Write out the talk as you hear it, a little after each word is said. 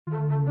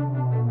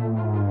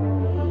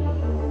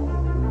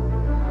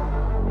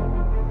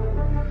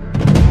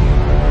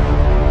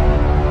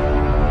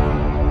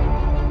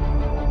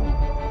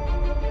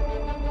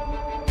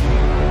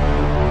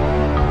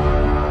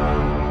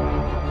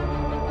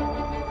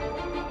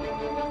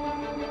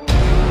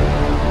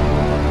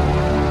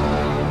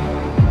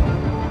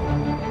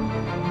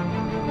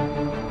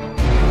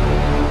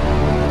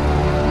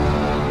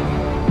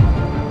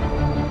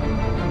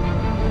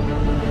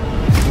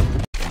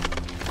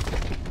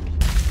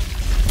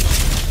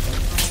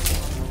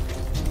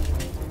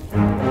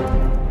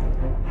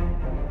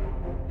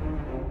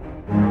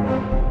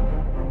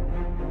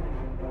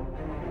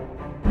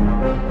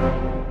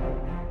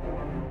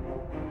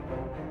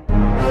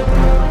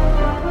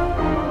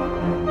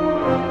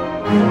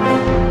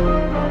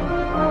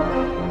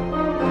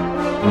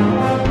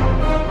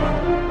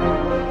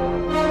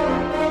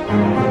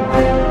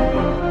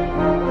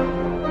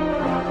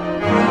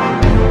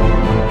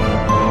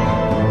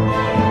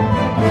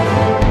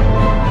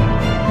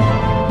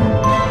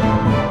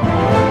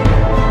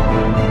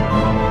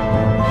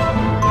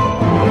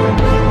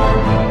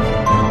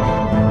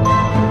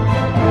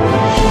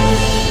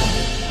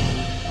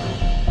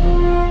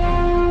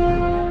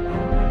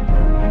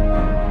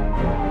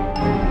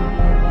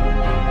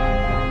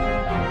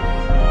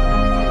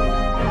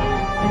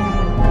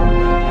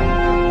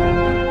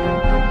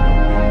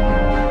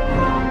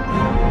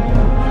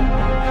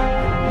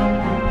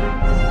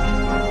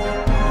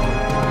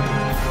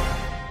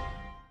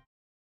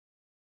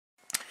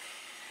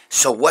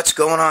So what's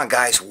going on,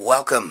 guys?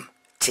 Welcome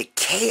to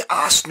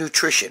Chaos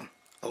Nutrition,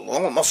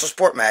 along with Muscle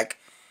Sport Mag,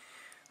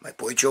 my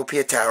boy Joe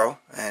Pietaro,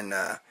 and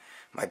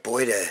my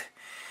boy, the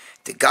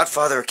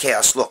godfather of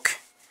chaos. Look,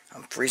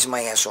 I'm freezing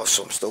my ass off,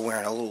 so I'm still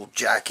wearing a little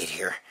jacket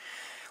here.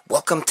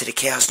 Welcome to the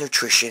Chaos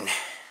Nutrition,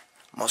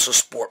 Muscle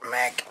Sport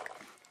Mag,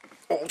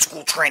 old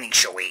school training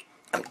show 8.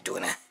 I'm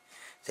doing a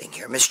thing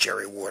here. Miss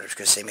Jerry Ward. I was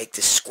going to say, make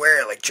this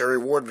square like Jerry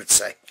Ward would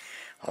say.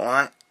 Hold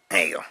on.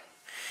 There you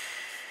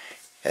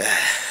go.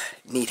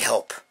 Need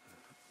help.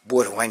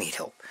 Boy, do I need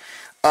help.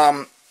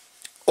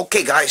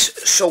 Okay, guys,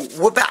 so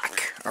we're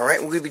back.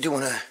 Alright, we're going to be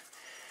doing a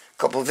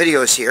couple of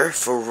videos here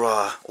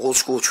for old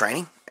school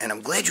training, and I'm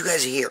glad you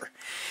guys are here.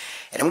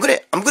 And I'm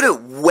gonna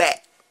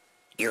whet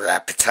your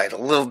appetite a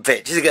little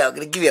bit. I'm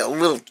gonna give you a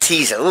little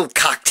teaser, a little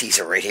cock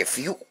teaser right here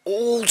for you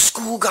old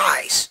school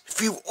guys.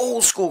 I'm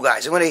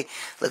gonna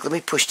look. Let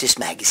me push this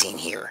magazine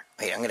here.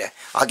 Wait,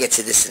 I'll get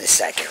to this in a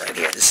second. Right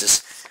here. This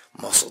is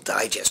Muscle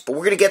Digest, but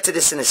we're gonna get to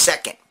this in a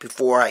second.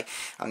 I'm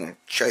gonna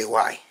show you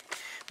why.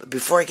 But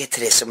before I get to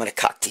this, I'm gonna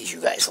cock tease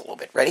you guys a little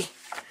bit. Ready?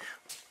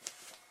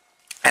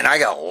 And I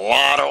got a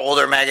lot of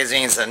older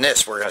magazines than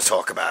this we're going to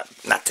talk about.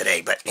 Not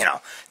today, but, you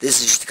know,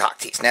 this is just a cock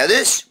tease. Now,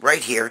 this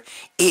right here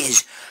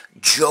is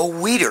Joe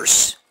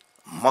Weider's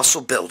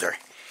Muscle Builder.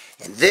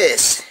 And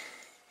this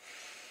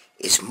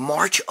is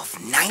March of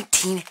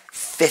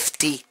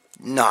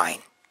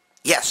 1959.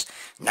 Yes,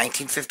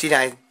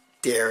 1959.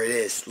 There it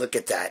is. Look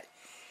at that.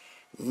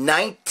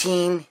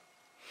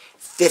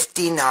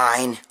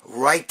 1959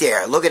 right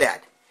there. Look at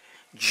that.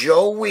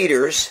 Joe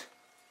Weider's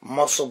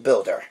Muscle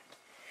Builder.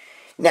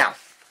 Now,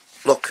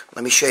 look,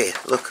 let me show you.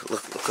 Look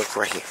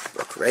right here.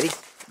 Look, ready?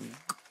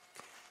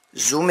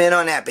 Zoom in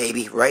on that,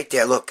 baby. Right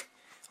there, look.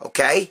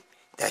 Okay?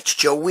 That's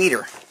Joe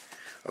Weider.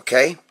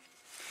 Okay?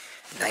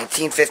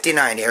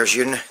 1959. There's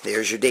your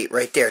date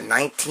right there.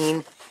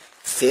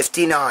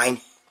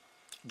 1959.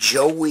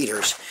 Joe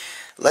Weider's.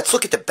 Let's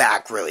look at the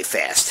back really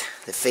fast.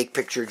 The fake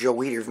picture of Joe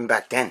Weider even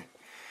back then.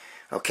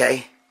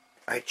 Okay?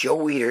 Alright, Joe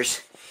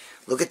Weider's.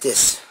 Look at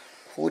this.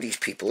 Who are these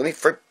people?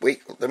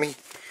 Let me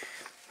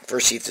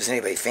first see if there's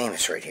anybody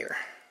famous right here.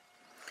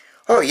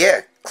 Oh,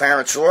 yeah.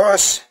 Clarence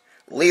Ross.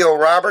 Leo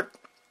Robert.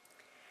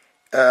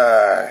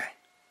 Well,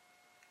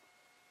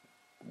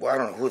 I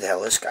don't know who the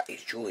hell this guy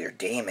is. Julia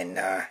Damon.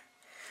 I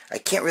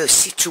can't really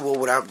see too well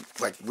without,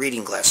 like,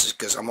 reading glasses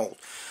because I'm old.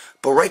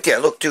 But right there,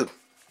 look, dude.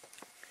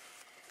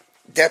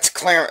 That's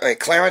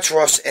Clarence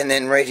Ross, and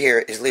then right here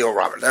is Leo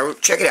Robert. Now,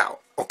 check it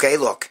out. Okay,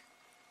 look.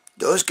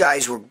 Those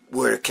guys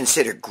were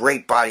considered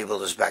great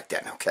bodybuilders back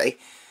then, okay?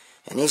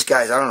 And these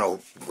guys, I don't know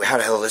how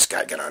the hell this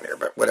guy got on there,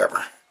 but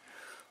whatever.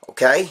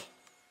 Okay?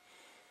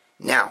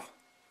 Now,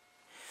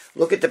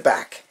 look at the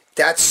back.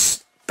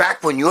 That's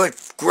back when your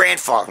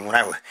grandfather,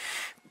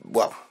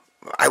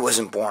 I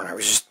wasn't born. I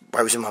was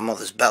in my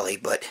mother's belly,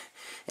 but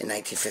in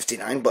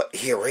 1959. But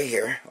here, right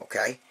here,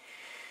 okay?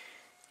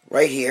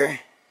 Right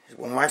here,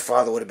 when my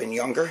father would have been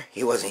younger.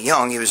 He wasn't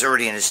young. He was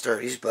already in his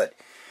 30s, but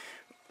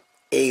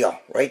there you go.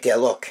 Right there,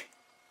 look.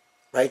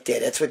 Right there.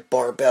 That's with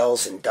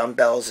barbells and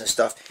dumbbells and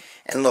stuff.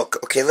 And look,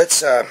 okay,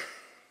 let's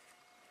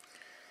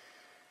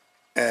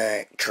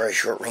try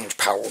short-range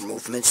power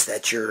movements.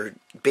 That's your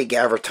big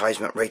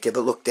advertisement right there.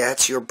 But look,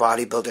 that's your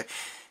bodybuilder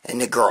and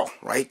the girl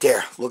right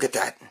there. Look at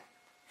that.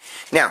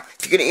 Now,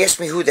 if you're going to ask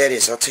me who that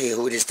is, I'll tell you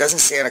who it is. It doesn't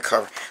say on the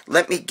cover.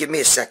 Give me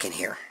a second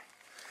here.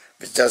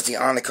 If it does the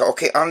on the cover.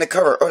 Okay, on the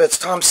cover. Oh, that's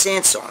Tom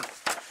Sansone.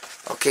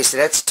 Okay, so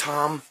that's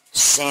Tom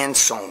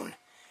Sansone.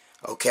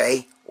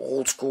 Okay,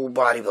 old school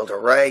bodybuilder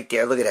right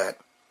there. Look at that.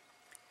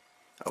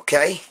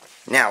 Okay.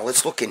 Now,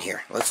 let's look in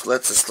here. Let's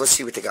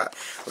see what they got.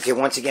 Okay,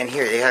 once again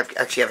here, they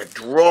actually have a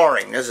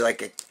drawing. This is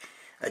like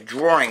a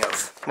drawing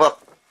of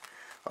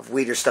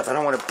Weider stuff. I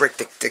don't want to break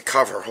the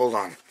cover. Hold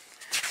on.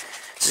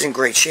 This is in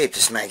great shape,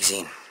 this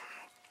magazine.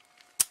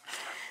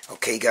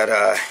 Okay, you got,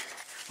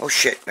 oh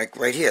shit, like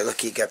right here.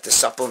 Look, you got the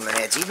supplement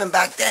ads. Even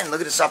back then,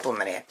 look at the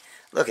supplement ad.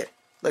 Look at.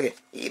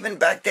 Even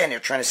back then, they're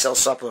trying to sell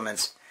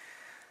supplements.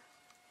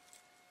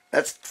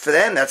 That's, for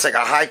them, that's like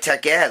a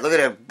high-tech ad. Look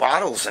at the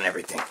bottles and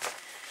everything.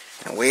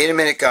 Now, wait a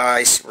minute,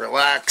 guys.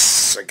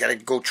 Relax. I gotta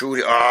go through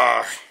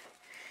the...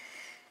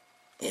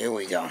 here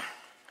we go.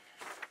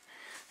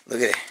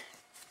 Look at it.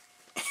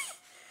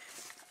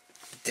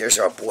 There's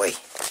our boy,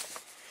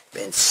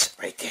 Vince,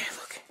 right there.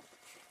 Look.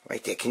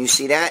 Right there. Can you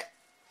see that?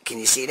 Can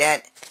you see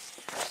that?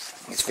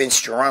 It's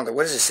Vince Gironda.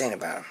 What is it saying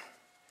about him?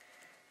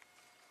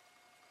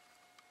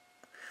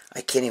 I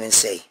can't even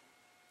see.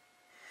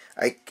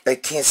 I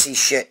can't see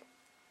shit.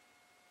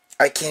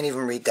 I can't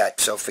even read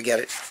that, so forget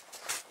it.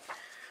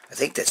 I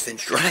think that's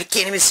Vince Gironda. I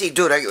can't even see.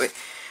 Dude, I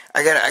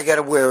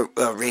gotta wear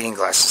reading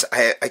glasses.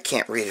 I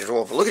can't read at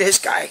all. But look at this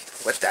guy.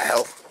 What the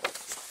hell?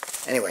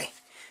 Anyway,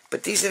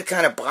 but these are the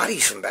kind of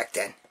bodies from back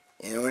then.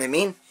 You know what I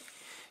mean?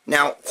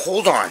 Now,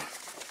 hold on.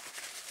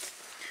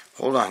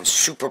 Hold on.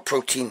 Super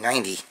Protein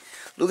 90.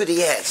 Look at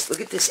the ads.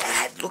 Look at this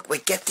ad. Look,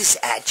 wait, get this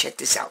ad. Check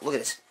this out. Look at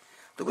this.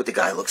 Look what the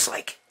guy looks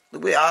like.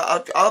 Look,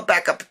 I'll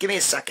back up. Give me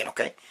a second,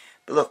 okay?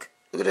 But look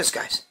at this,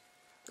 guys.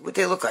 Look what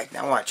they look like.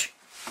 Now watch.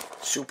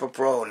 Super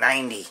Pro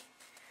 90.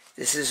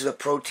 This is the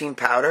protein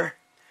powder.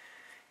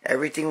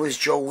 Everything was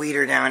Joe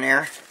Weider down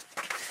there.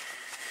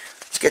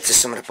 Let's get to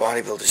some of the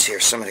bodybuilders here.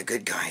 Some of the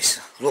good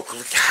guys. Look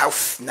how...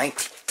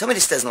 Tell me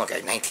this doesn't look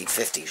like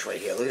 1950s right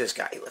here. Look at this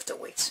guy. He lifted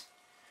weights.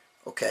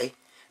 Okay?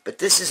 But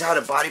this is how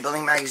the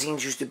bodybuilding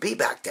magazines used to be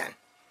back then.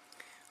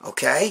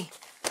 Okay?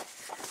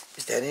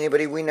 Is that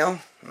anybody we know?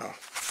 No.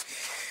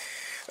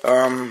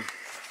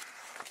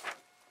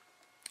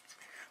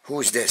 Who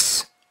is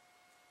this?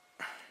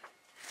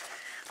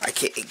 I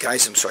can't,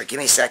 guys, I'm sorry. Give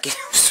me a second.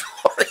 I'm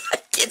sorry.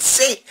 I can't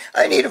see.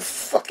 I need a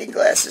fucking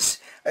glasses.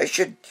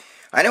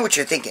 I know what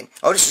you're thinking.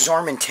 Oh, this is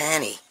Armand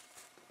Tanny.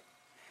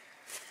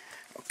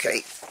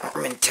 Okay,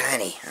 Armand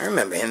Tanny. I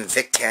remember him,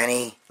 Vic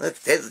Tanny. Look,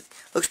 that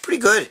looks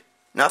pretty good.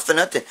 Not for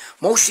nothing.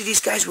 Most of these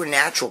guys were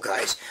natural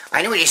guys.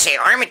 I knew what you say.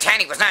 Armand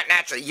Tanny was not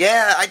natural.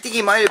 Yeah, I think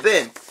he might have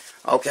been.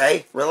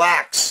 Okay,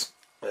 relax.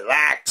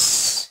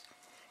 Relax.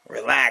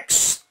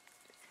 Relax.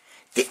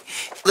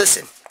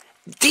 Listen,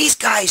 these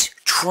guys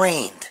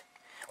trained.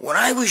 When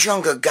I was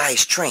younger,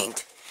 guys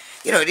trained.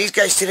 You know, these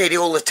guys today, they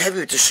all lift heavy,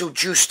 but they're so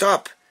juiced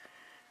up.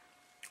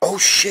 Oh,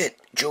 shit.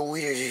 Joe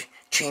Weider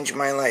changed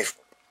my life.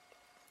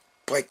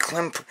 By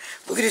Clem.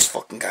 Look at this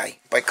fucking guy.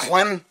 By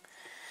Clem.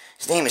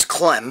 His name is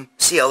Clem.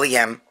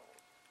 C-L-E-M.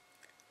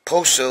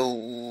 Post,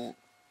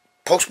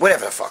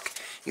 whatever the fuck.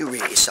 You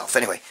read it yourself.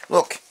 Anyway,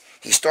 look.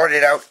 He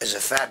started out as a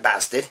fat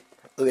bastard.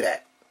 Look at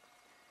that.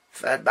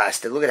 Fat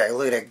bastard. Look at that.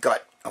 Look at that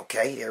gut.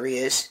 Okay, there he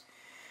is.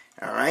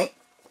 Alright.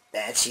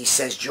 He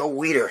says Joe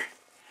Weider.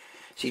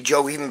 See,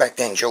 Joe, even back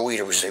then, Joe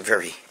Weider was a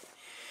very...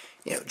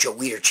 You know, Joe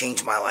Weider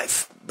changed my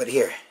life. But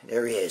here,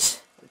 there he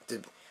is.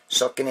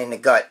 Sucking in the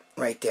gut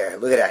right there.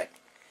 Look at that.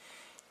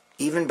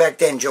 Even back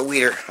then, Joe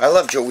Weider. I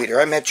love Joe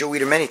Weider. I met Joe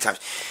Weider many times.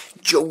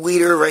 Joe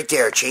Weider right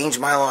there changed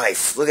my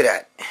life. Look at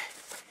that.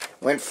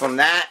 Went from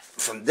that,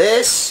 from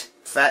this,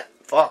 fat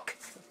fuck.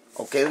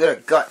 Okay, look at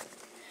the gut.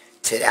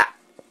 To that.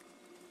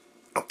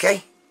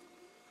 Okay?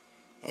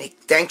 And he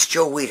thanks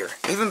Joe Weider.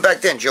 Even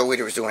back then, Joe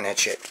Weider was doing that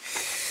shit.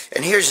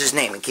 And here's his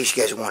name, in case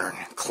you guys are wondering.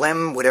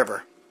 Clem,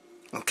 whatever.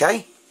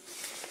 Okay?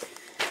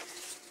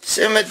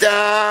 Simmer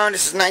down.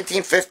 This is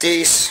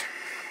 1950s.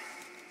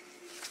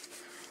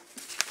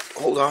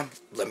 Hold on.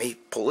 Let me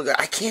pull it out.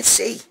 I can't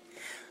see.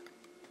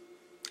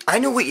 I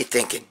know what you're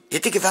thinking. You're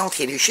thinking,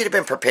 Valentino, you should have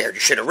been prepared. You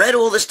should have read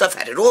all this stuff,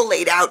 had it all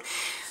laid out.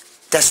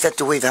 That's not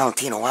the way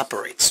Valentino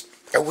operates.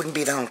 I wouldn't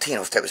be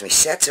Valentino if that was me.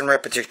 Sets and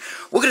repetitions.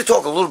 We're going to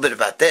talk a little bit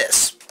about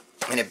this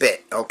in a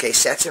bit. Okay,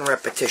 sets and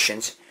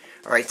repetitions.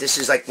 Alright, this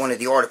is like one of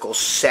the articles.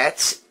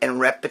 Sets and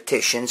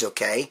repetitions,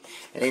 okay?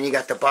 And then you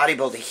got the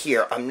bodybuilder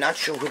here. I'm not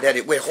sure who that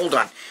is. Wait, hold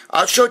on.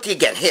 I'll show it to you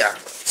again. Here.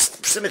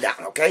 Simmer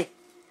down, okay?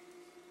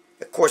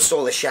 Of course,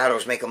 all the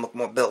shadows make him look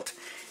more built.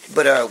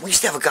 But we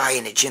used to have a guy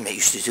in the gym that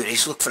used to do this. He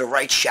used to look for the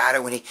right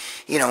shadow, and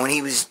he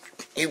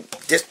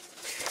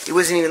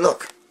wasn't even,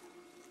 look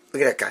at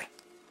that guy.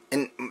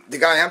 And the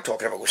guy I'm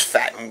talking about was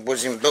fat and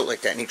wasn't even built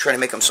like that, and he tried to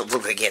make himself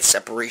look like he had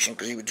separation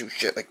because he would do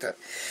shit like that.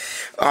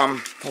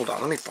 Hold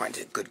on, let me find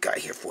a good guy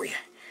here for you.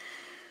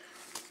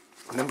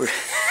 Remember,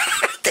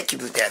 thank you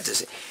for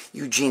that.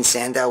 Eugene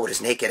Sandow with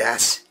his naked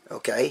ass,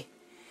 okay?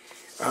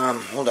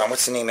 Hold on,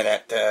 what's the name of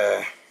that?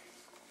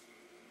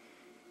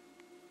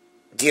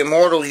 The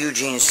Immortal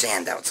Eugene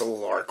Sandow. It's a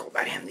little article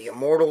about him. The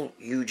Immortal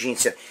Eugene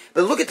Sandow.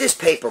 But look at this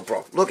paper,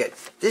 bro. Look at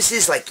this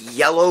is like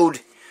yellowed,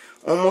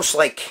 almost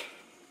like...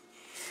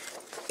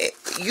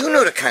 You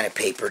know the kind of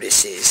paper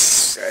this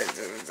is. I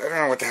don't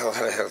know what the hell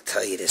how to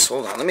tell you this.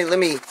 Hold on. Let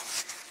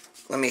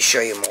me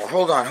show you more.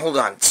 Hold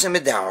on. Simmer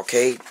down,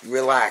 okay?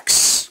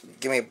 Relax.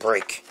 Give me a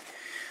break.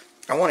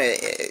 I want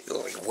to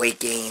like weight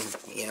gain.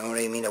 You know what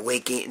I mean? The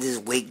weight gain. This is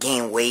weight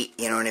gain weight.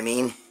 You know what I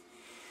mean?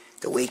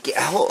 The weight gain.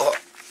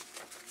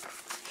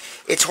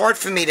 It's hard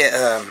for me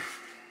to.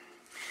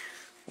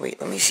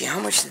 Wait. Let me see. How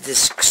much did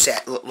this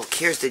set? Look.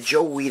 Here's the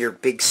Joe Weider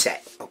big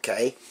set.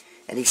 Okay,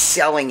 and he's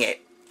selling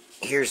it.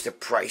 Here's the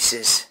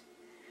prices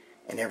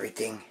and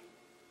everything.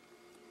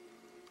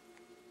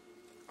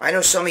 I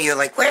know some of you are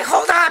like, wait,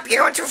 hold up,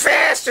 you're going too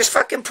fast. Just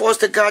fucking pause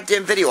the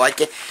goddamn video. I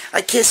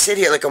can't sit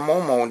here like a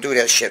Momo and do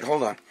that shit.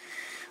 Hold on.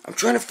 I'm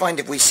trying to find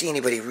if we see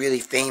anybody really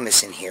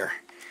famous in here.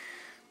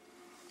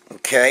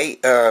 Okay,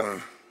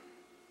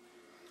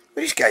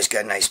 But these guys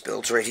got nice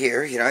builds right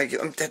here. You know,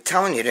 I'm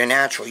telling you, they're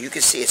natural. You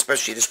can see,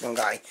 especially this one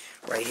guy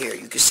right here.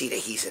 You can see that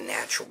he's a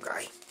natural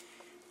guy.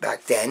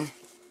 Back then,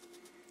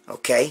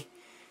 okay.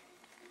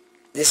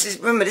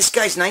 Remember, this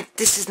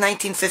is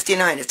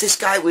 1959. If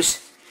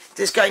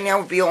this guy now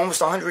would be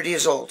almost 100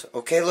 years old.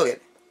 Okay, look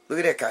at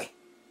that guy.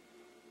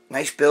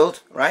 Nice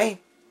build, right?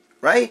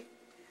 Right?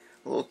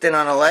 A little thin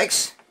on the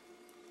legs,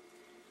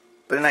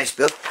 but a nice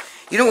build.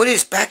 You know what it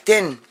is? Back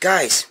then,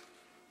 guys,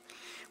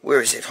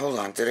 where is it? Hold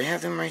on. Did I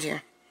have them right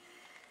here?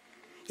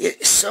 Yeah,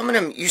 some of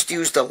them used to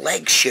use the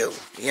leg shoe.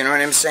 You know what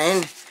I'm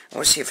saying? I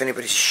want to see if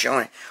anybody's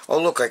showing it.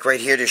 Oh, look, like right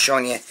here, they're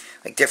showing you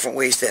like different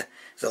ways to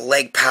the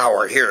leg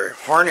power. Here,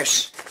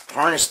 harness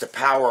the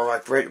power.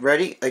 Like,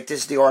 ready? Like,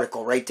 this is the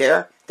article right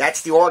there.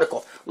 That's the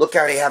article. Look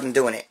how they have them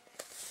doing it.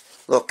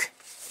 Look.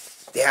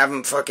 They have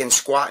them fucking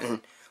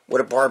squatting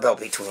with a barbell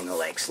between the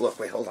legs. Look,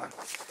 wait, hold on.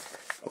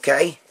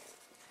 Okay?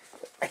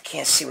 I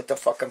can't see what the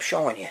fuck I'm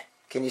showing you.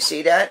 Can you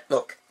see that?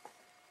 Look.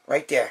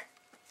 Right there.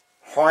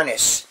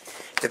 Harness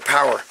the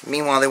power.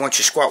 Meanwhile, they want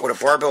you to squat with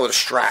a barbell with a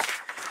strap.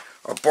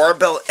 A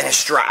barbell and a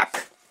strap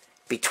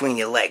between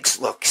your legs.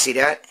 Look, see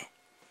that?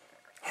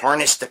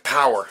 Harness the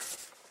power.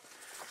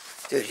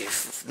 Dude,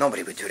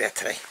 nobody would do that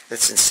today.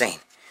 That's insane.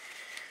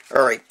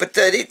 Alright, but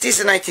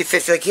these are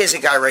 1950. Like, here's a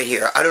guy right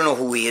here. I don't know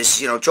who he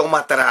is. You know, Joe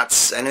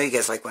Matarazzi. I know you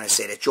guys like when I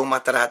say that. Joe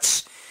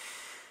Matarazzi.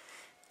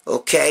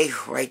 Okay,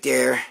 right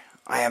there.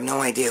 I have no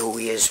idea who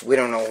he is. We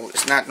don't know.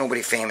 It's not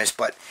nobody famous.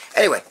 But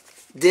anyway,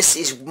 this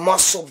is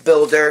Muscle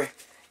Builder.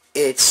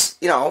 It's,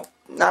 you know,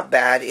 not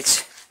bad.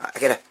 It's, I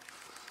gotta,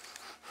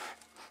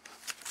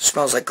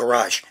 smells like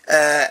garage.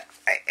 I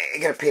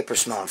got a paper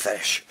smelling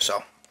fetish.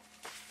 So,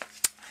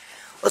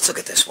 let's look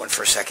at this one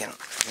for a second.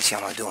 Let me see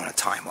how I'm doing on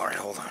time. Alright,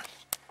 hold on.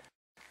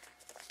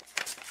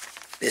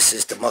 This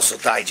is the Muscle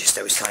Digest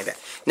I was telling you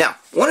about. Now,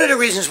 one of the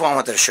reasons why I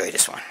wanted to show you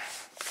this one.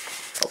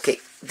 Okay,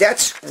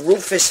 that's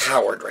Rufus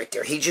Howard right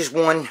there. He just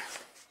won,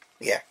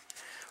 yeah.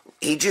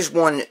 He just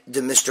won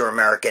the Mr.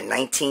 America in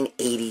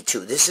 1982.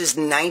 This is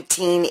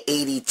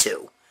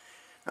 1982.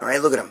 All right,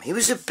 look at him. He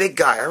was a big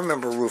guy. I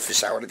remember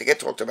Rufus Howard. I think I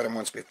talked about him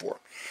once before.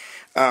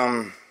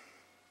 But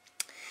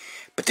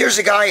there's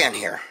a guy on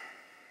here.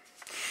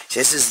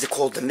 So this is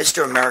called the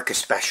Mr. America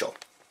Special.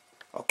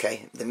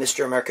 Okay, the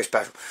Mr. America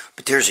Special.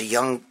 But there's a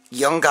young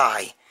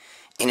guy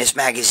in this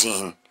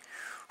magazine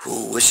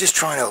who was just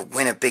trying to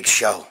win a big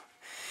show.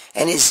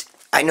 And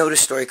I know the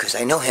story because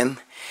I know him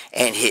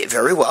and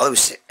very well. He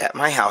was at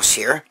my house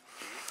here.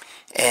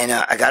 And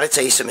I got to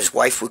tell you something.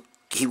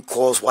 He would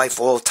call his wife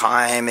all the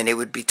time and they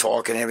would be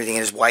talking and everything.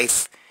 And his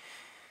wife's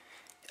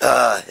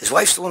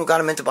the one who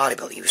got him into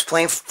bodybuilding. He was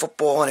playing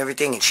football and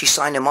everything and she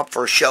signed him up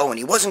for a show and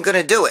he wasn't going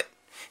to do it.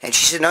 And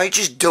she said, no, you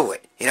just do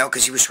it, you know,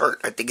 because he was hurt.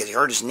 I think he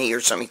hurt his knee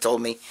or something, he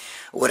told me,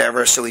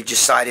 whatever. So he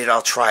decided,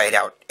 I'll try it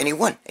out. And he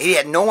won. He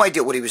had no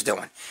idea what he was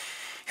doing.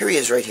 Here he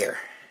is right here.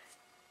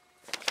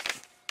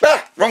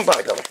 Ah, wrong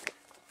bodybuilder.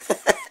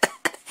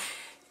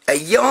 A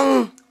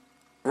young,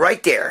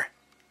 right there,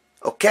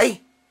 okay?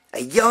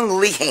 A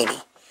young Lee Haney.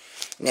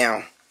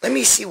 Now, let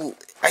me see.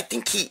 I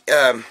think he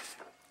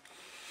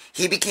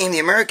became the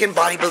American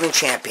bodybuilding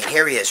champion.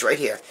 Here he is, right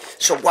here.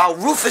 So while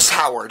Rufus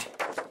Howard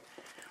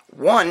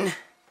won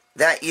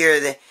that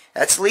year,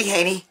 that's Lee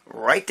Haney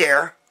right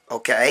there,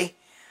 okay?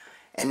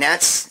 And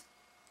that's,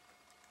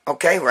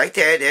 okay, right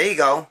there, there you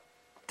go.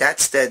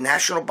 That's the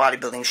National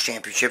Bodybuilding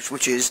Championships,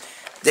 which is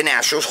the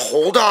Nationals.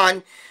 Hold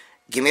on.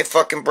 Give me a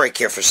fucking break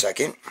here for a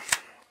second.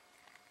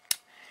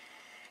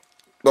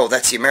 Well,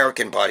 that's the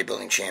American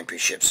Bodybuilding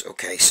Championships,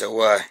 okay?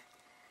 So,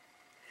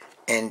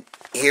 and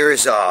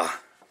here's, I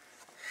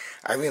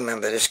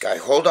remember this guy.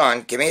 Hold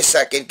on. Give me a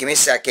second. Give me a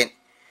second.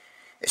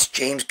 It's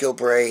James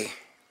Gilbray.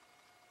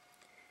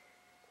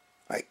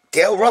 Right.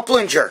 Dale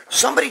Rupplinger.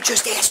 Somebody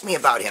just asked me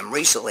about him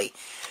recently.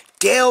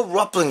 Dale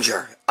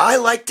Rupplinger. I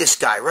like this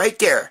guy right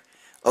there.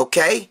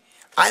 Okay?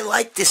 I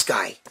like this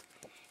guy.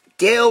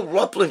 Dale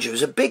Rupplinger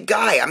was a big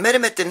guy. I met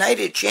him at the Night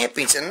of the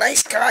Champions. A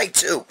nice guy,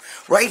 too.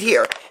 Right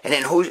here. And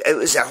then, it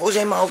was that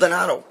Jose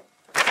Maldonado.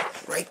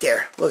 Right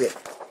there. Look at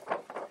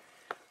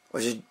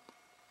it.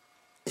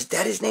 Is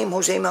that his name,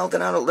 Jose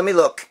Maldonado? Let me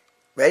look.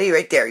 Ready?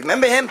 Right there.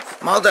 Remember him?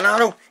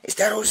 Maldonado? Is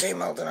that Jose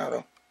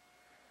Maldonado?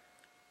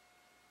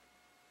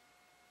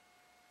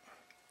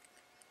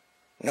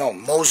 No,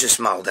 Moses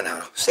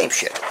Maldonado. Same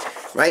shit.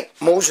 Right?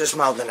 Moses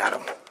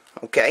Maldonado.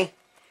 Okay?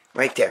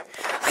 Right there.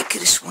 I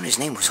could have sworn his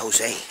name was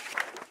Jose.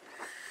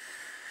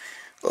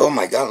 Oh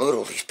my God, look at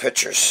all these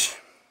pictures.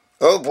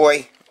 Oh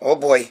boy. Oh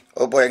boy.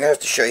 Oh boy, I'm going to have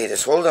to show you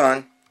this. Hold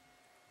on.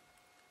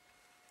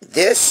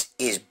 This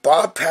is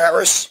Bob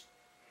Paris.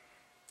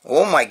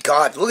 Oh my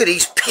God, look at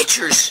these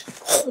pictures.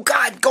 Oh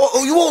God,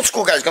 oh, you old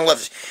school guys are going to love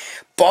this.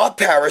 Bob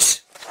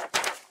Paris.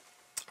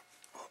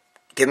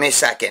 Give me a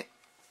second.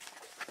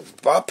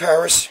 Bob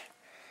Paris.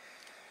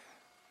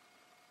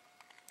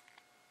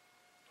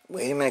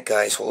 Wait a minute,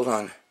 guys. Hold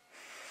on.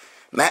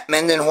 Matt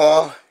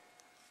Mendenhall.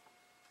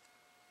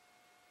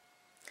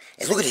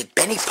 And look at it,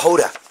 Benny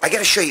Pota. I got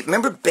to show you.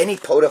 Remember Benny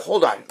Pota?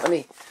 Hold on. Let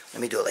me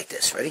do it like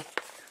this. Ready?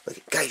 Look,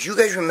 guys, you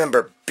guys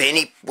remember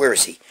Benny, where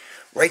is he?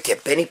 Right there,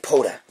 Benny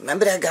Pota.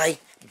 Remember that guy?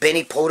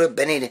 Benny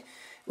Pota,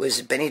 was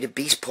it Benny the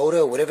Beast Pota,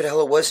 or whatever the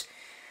hell it was?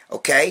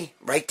 Okay,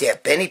 right there,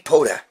 Benny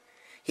Pota.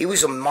 He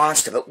was a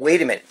monster, but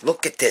wait a minute.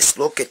 Look at this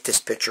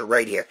picture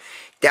right here.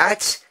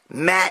 That's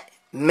Matt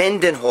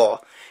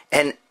Mendenhall.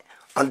 And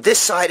on this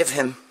side of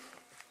him,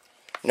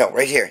 no,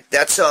 right here,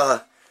 that's,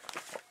 who's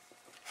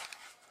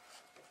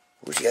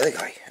the other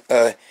guy?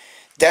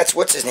 That's,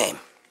 what's his name?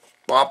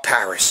 Bob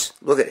Paris.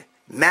 Look at it.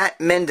 Matt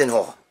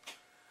Mendenhall.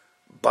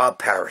 Bob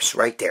Paris,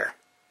 right there.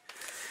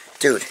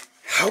 Dude,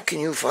 how can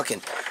you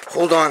fucking...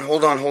 Hold on.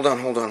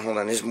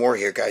 There's more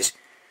here, guys.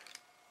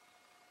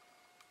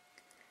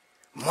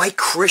 Mike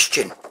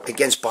Christian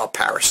against Bob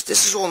Paris.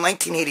 This is all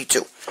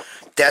 1982.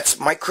 That's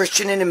Mike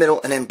Christian in the middle,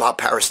 and then Bob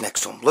Paris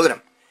next to him. Look at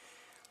him.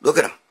 Look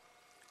at him.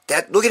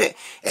 Look at it.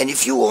 And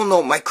if you all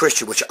know Mike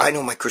Christian, which I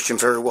know Mike Christian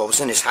very well, I was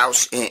in his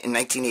house in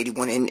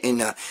 1981.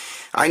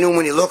 I knew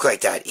when he looked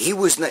like that. He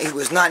was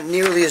not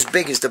nearly as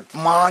big as the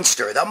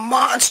monster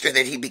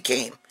that he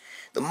became.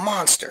 The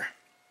monster.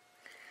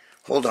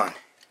 Hold on.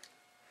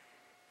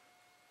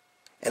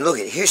 And look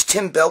at it. Here's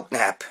Tim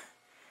Belknap.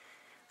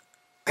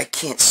 I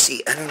can't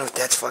see. I don't know if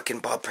that's fucking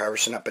Bob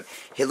Paris or not, but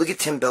here, look at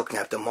Tim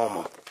Belknap, the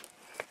Momo.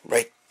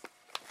 Right.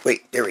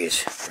 Wait, there he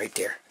is. Right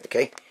there.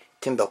 Okay?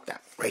 Tim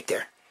Belknap. Right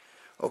there.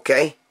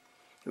 Okay?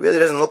 He really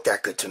doesn't look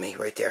that good to me.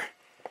 Right there.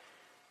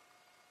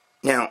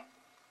 Now,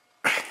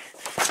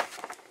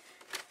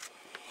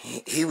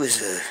 he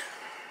was a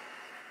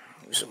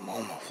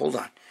Momo. Hold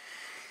on.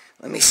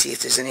 Let me see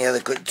if there's any other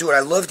good... Dude,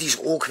 I love these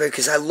old...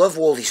 Because I love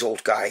all these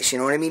old guys. You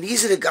know what I mean?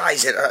 These are the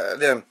guys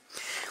that...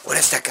 What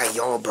is that guy?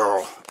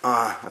 Yellowborough.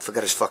 I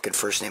forgot his fucking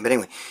first name. But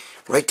anyway,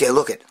 right there,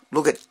 look at...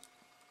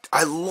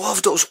 I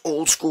love those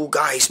old school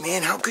guys,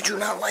 man. How could you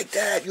not like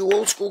that? You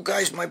old school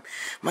guys,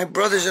 my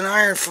brothers and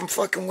I are from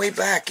fucking way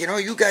back. You know,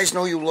 you guys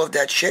know you love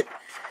that shit.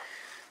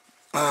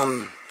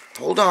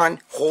 Hold on.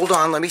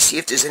 Let me see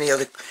if there's any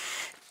other...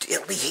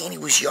 Lee Haney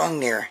was young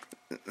there.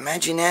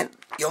 Imagine that.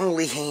 Young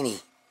Lee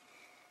Haney.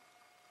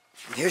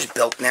 Here's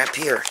Belknap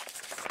here.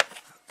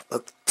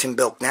 Look, Tim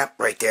Belknap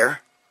right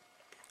there.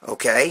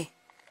 Okay.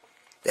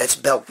 That's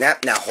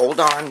Belknap. Now, hold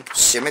on.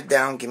 Simmer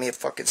down. Give me a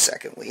fucking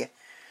second, will you?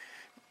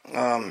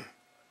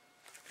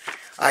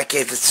 I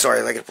can't...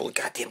 Sorry, I gotta pull the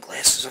goddamn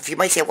glasses off. You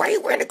might say, why are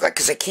you wearing the glasses?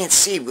 Because I can't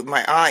see with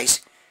my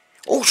eyes.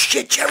 Oh,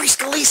 shit, Jerry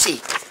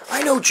Scalise.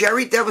 I know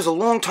Jerry. That was a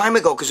long time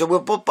ago, because we're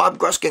both Bob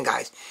Gruskin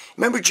guys.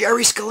 Remember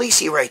Jerry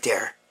Scalise right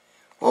there?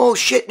 Oh,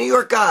 shit, New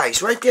York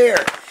guys. Right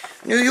there.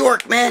 New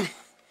York, man.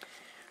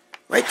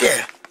 Right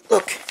there.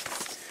 Look.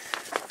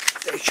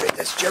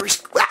 That's Jerry...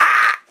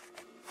 Ah!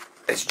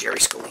 That's Jerry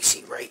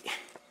Scalise right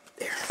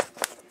there.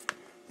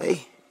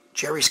 Hey,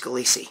 Jerry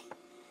Scalise.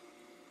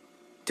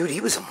 Dude,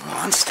 he was a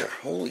monster.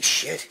 Holy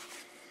shit.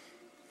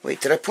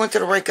 Wait, did I point to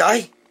the right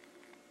guy?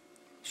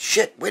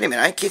 Shit, wait a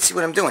minute. I can't see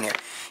what I'm doing here.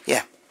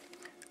 Yeah.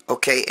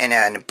 Okay, and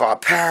then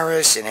Bob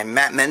Paris, and then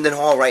Matt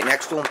Mendenhall right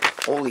next to him.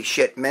 Holy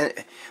shit.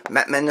 Matt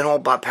Mendenhall,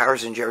 Bob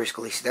Paris, and Jerry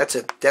Scalise. That's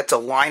a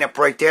lineup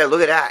right there.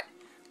 Look at that.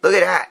 Look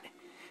at that.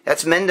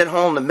 That's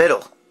Mendenhall in the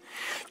middle.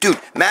 Dude,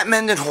 Matt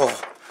Mendenhall,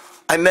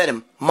 I met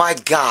him. My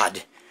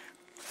God.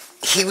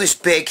 He was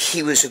big.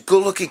 He was a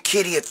good-looking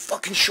kid. He had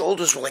fucking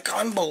shoulders were like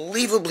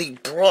unbelievably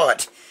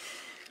broad.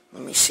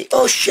 Let me see.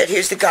 Oh, shit.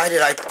 Here's the guy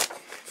that I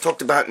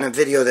talked about in a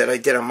video that I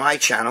did on my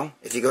channel.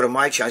 If you go to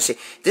my channel, see,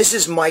 this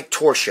is Mike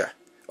Torsha.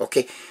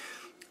 Okay?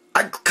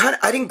 I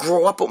didn't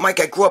grow up with Mike.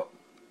 I grew up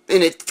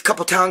in a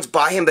couple towns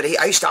by him, but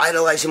I used to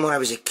idolize him when I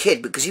was a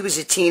kid because he was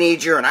a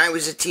teenager and I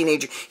was a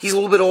teenager. He's a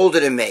little bit older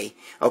than me.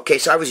 Okay,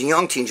 so I was a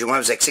young teenager when I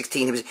was like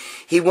 16.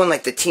 He won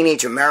like the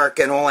Teenage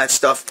America and all that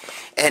stuff.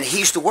 And he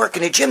used to work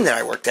in a gym that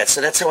I worked at,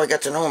 so that's how I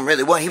got to know him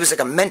really well. He was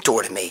like a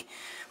mentor to me.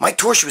 Mike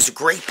Torsha was a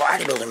great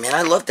bodybuilder, man.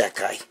 I love that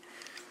guy.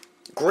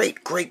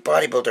 Great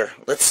bodybuilder.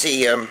 Let's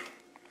see. Oh,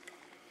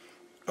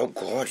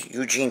 God.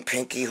 Eugene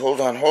Pinky.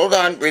 Hold on.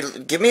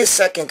 Give me a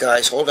second,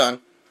 guys. Hold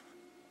on.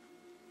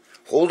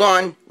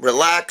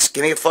 Relax.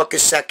 Give me a fucking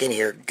second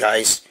here,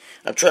 guys.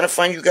 I'm trying to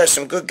find you guys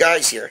some good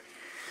guys here.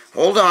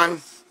 Hold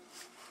on.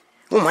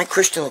 Oh, Mike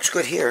Christian looks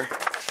good here.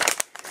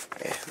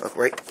 Yeah, look,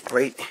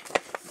 right.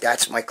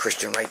 That's Mike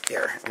Christian right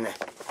there. In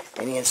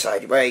the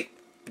inside. Right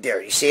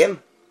there. You see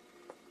him?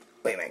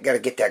 Wait a minute. Got to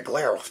get that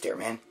glare off there,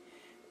 man.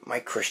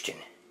 Mike Christian.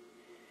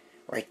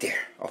 Right there.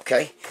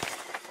 Okay?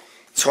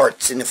 It's hard.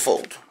 It's in the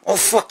fold. Oh,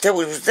 fuck.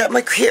 Was that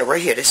Mike? Here,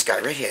 right here. This guy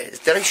right here.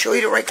 Did I show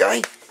you the right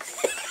guy?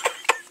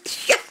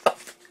 Shut up.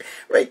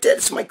 Right there.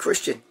 It's Mike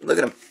Christian. Look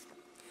at him.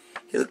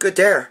 He looked good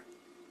there.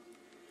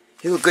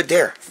 He looked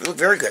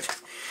very good.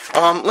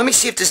 Let me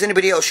see if there's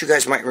anybody else you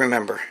guys might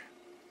remember.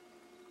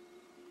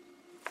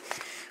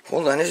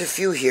 Hold on, there's a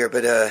few here,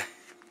 but,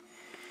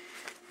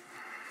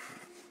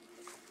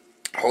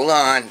 hold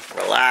on,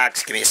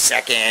 relax, give me a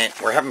second.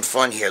 We're having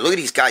fun here. Look at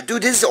these guys.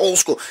 Dude, this is old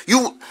school.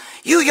 You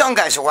young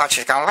guys are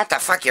watching going, what the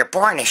fuck, you're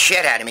boring the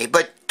shit out of me.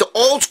 But the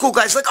old school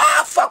guys like,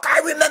 oh, fuck, I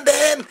remember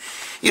him.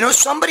 You know,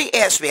 somebody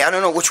asked me, I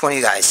don't know which one of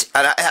you guys,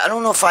 I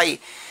don't know if I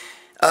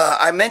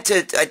I meant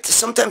to,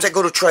 sometimes I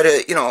go to try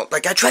to,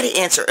 like I try to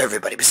answer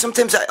everybody, but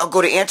sometimes I'll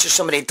go to answer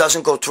somebody that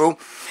doesn't go through.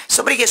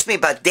 Somebody asked me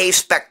about Dave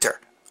Spector.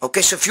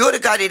 Okay, so if you're the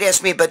guy that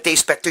asked me about Dave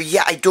Spector,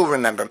 yeah, I do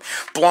remember him.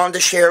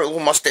 Blondish hair, a little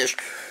mustache.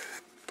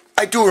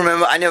 I do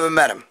remember, I never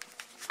met him.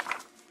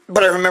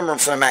 But I remember him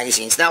from the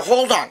magazines. Now,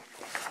 hold on.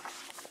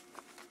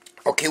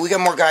 Okay, we got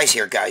more guys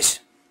here, guys.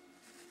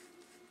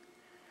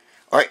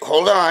 Alright,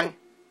 hold on.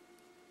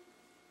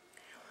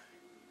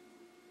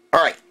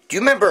 Alright, do you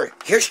remember,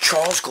 here's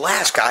Charles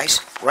Glass, guys.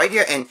 Right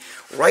here, and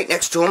right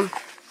next to him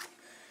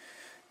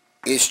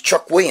is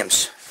Chuck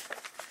Williams.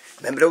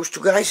 Remember those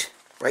two guys?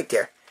 Right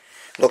there.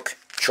 Look,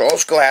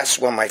 Charles Glass,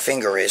 where my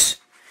finger is,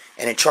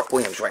 and then Chuck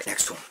Williams right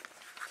next to him.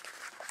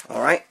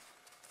 Alright?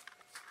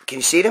 Can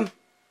you see them?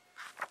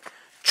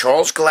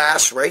 Charles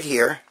Glass right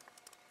here.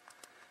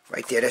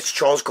 Right there, that's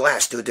Charles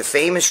Glass, dude. The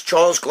famous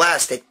Charles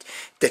Glass,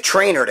 the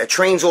trainer that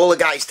trains all the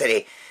guys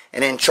today.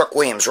 And then Chuck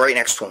Williams right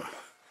next to him.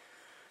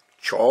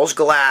 Charles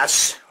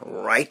Glass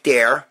right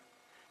there.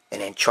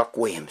 And then Chuck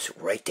Williams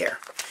right there.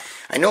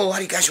 I know a lot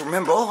of you guys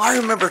remember. Oh, I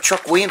remember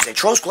Chuck Williams. And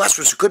Charles Glass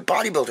was a good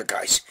bodybuilder,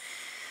 guys.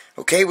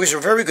 Okay, he was a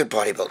very good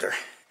bodybuilder.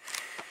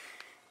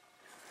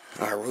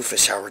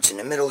 Rufus Howard's in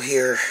the middle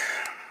here.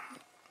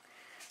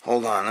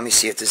 Hold on, let me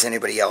see if there's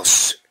anybody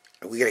else.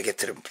 We gotta get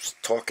to the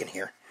talking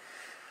here.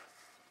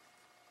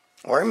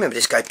 Oh, I remember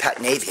this guy,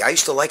 Pat Navy. I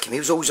used to like him. He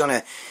was always on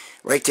a,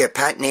 right there,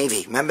 Pat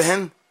Navy. Remember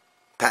him?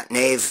 Pat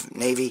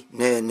Navy,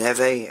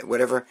 Neve,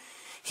 whatever.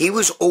 He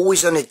was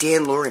always on the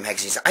Dan Lurie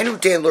magazines. I know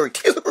Dan Lurie.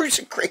 Dan Lurie's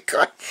a great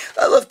guy.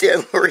 I love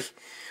Dan Lurie.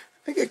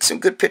 I got some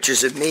good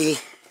pictures of me,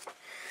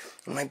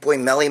 my boy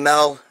Melly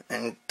Mel,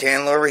 and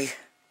Dan Lurie.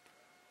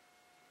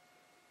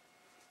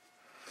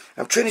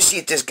 I'm trying to see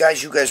if there's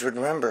guys you guys would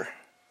remember.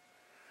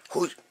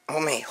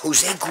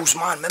 Jose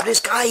Guzman. Remember this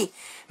guy?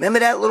 Remember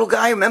that little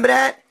guy? Remember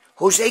that?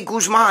 Jose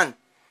Guzman.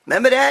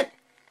 Remember that?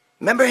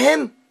 Remember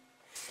him?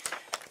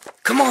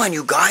 Come on,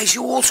 you guys.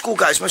 You old school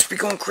guys must be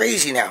going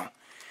crazy now.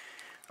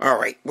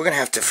 Alright, we're going to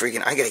have to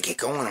freaking... I got to get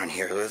going on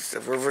here.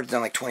 We've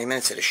done like 20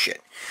 minutes of this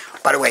shit.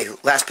 By the way,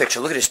 last picture.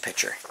 Look at this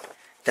picture.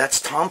 That's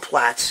Tom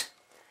Platz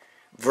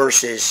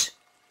versus...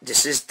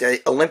 This is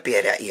the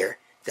Olympia that year.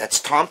 That's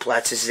Tom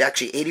Platz. This is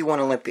actually 81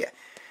 Olympia.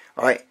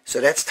 Alright, so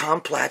that's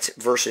Tom Platz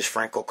versus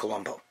Franco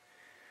Columbu.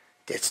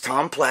 That's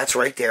Tom Platz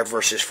right there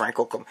versus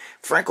Franco Columbu.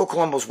 Franco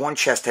Columbu's one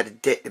chest had a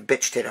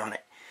bitch tit on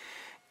it.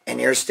 And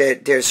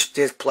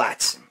there's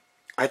Platz.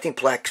 I think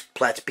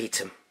Platz beats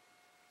him.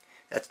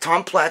 That's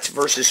Tom Platz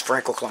versus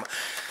Franco Columbu.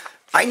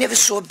 I never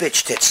saw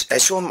bitch tits. I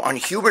saw him on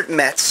Hubert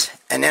Metz,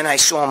 and then I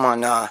saw him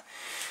on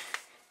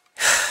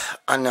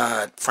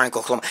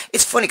Franco Columbu.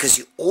 It's funny because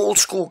the old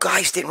school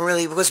guys didn't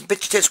really, because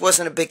bitch tits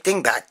wasn't a big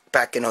thing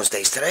back in those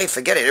days. Today,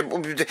 forget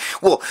it.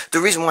 Well, the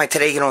reason why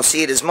today you don't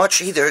see it as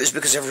much either is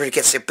because everybody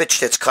gets their bitch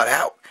tits cut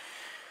out.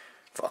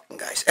 Fucking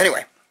guys.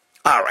 Anyway,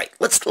 all right,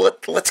 let's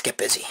get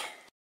busy.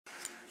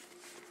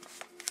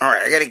 All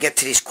right, I got to get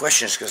to these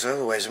questions because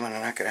otherwise I'm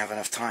not going to have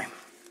enough time.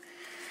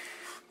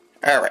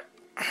 All right.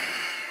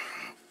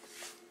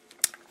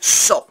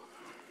 So,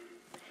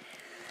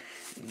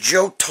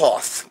 Joe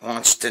Toth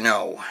wants to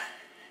know.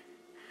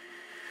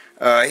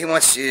 He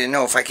wants to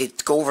know if I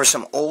could go over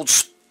some old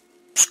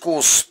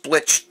school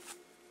split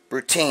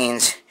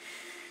routines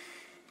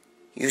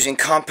using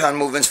compound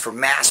movements for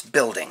mass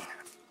building.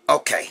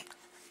 Okay,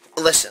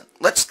 listen.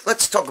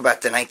 Let's talk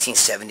about the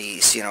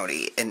 1970s.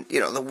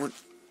 The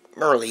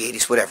early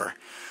 80s, whatever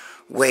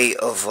way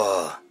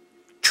of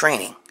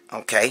training.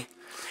 Okay,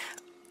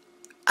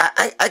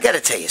 I got to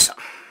tell you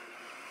something.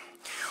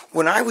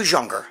 When I was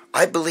younger,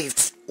 I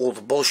believed all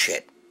the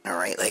bullshit. All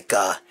right, like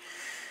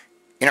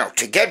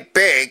to get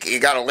big, you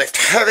got to lift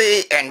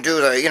heavy and do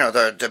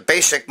the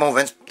basic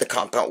movements, the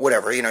compound,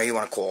 whatever you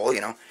want to call,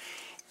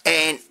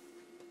 and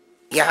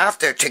you have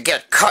to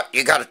get cut.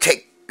 You got to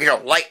take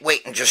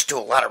lightweight and just do a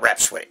lot of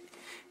reps with it.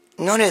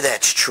 None of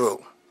that's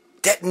true.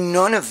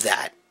 None of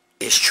that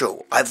is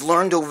true. I've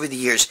learned over the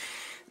years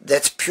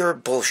that's pure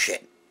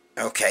bullshit.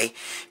 Okay,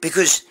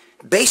 because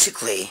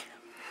basically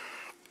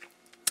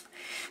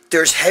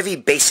there's heavy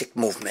basic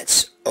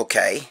movements,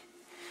 okay?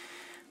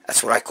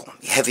 That's what I call them,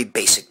 heavy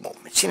basic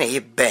movements.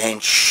 You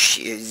bench,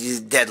 you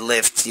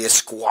deadlift, you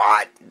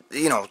squat,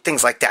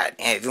 things like that.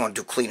 And if you want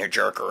to do clean or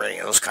jerk or any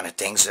of those kind of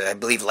things, I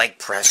believe leg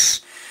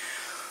press,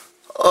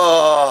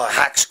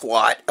 hack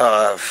squat,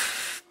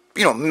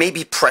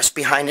 maybe press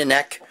behind the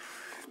neck.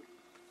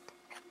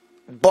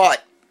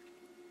 But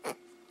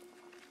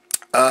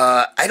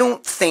I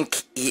don't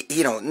think,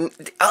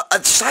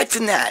 aside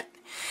from that,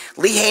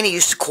 Lee Haney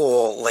used to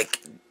call,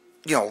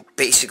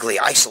 basically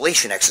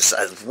isolation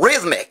exercise,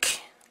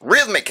 rhythmic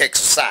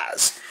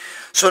exercise.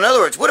 So in other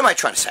words, what am I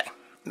trying to say?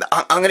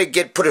 I'm going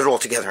to put it all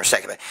together in a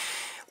second.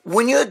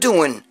 When you're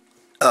doing,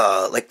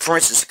 for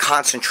instance, a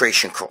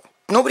concentration curl,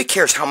 nobody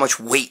cares how much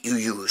weight you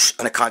use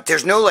on a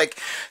there's no,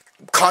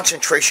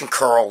 concentration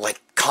curl,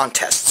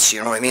 contests,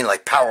 you know what I mean?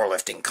 Like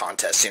powerlifting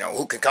contests,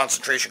 who can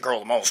concentration curl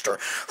the most, or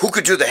who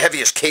could do the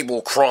heaviest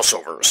cable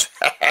crossovers.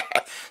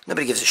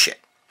 Nobody gives a shit.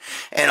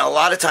 And a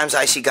lot of times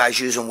I see guys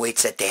using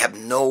weights that they have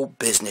no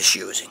business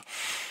using.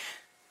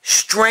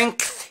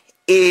 Strength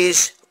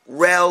is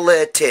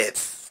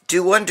relative. Do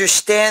you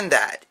understand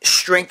that?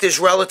 Strength is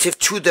relative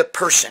to the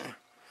person.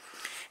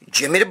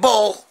 Jimmy the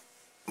Bull,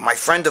 my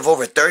friend of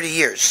over 30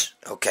 years,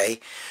 okay,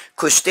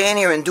 could stand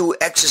here and do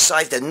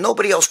exercise that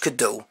nobody else could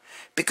do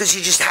because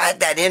he just had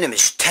that in him.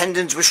 His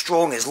tendons were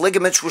strong, his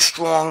ligaments were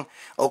strong,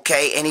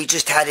 okay, and he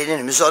just had it in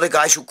him. There's other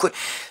guys who could.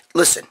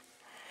 Listen,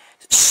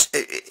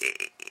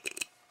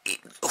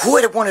 who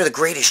had one of the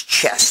greatest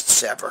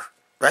chests ever,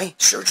 right?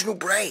 Sergeant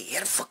Oubre. He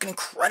had a fucking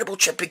incredible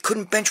chest, but he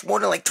couldn't bench more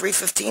than like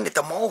 315 at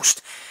the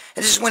most.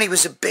 And this is when he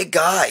was a big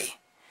guy,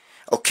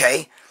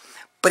 okay?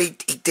 But he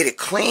did it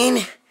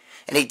clean,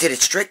 and he did it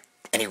strict,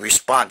 and he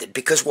responded.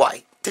 Because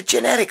why? The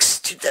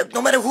genetics,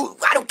 no matter who,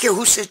 I don't care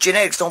who says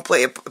genetics don't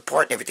play a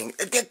part in everything.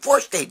 Of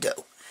course they do.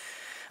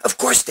 Of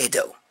course they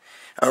do.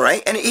 All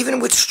right? And even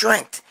with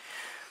strength,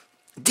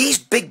 these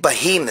big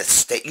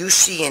behemoths that you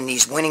see in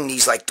these winning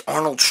these like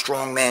Arnold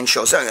strongman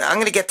shows, I'm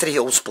going to get to the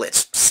old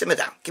splits. Simmer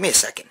down. Give me a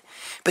second.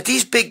 But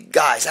these big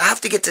guys, I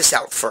have to get this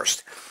out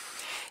first.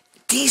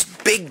 These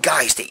big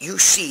guys that you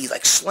see,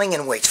 like,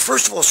 slinging weights.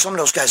 First of all, some of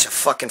those guys are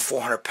fucking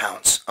 400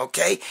 pounds,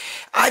 okay?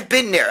 I've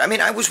been there. I mean,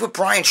 I was with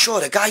Brian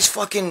Shaw. The guy's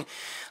fucking,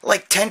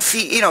 like, 10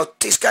 feet, you know,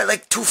 this guy,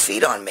 like, 2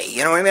 feet on me.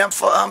 You know what I mean? I'm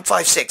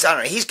 5'6". I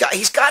don't know.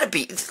 He's got to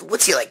be,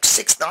 what's he, like,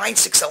 6'9",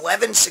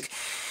 6'11"?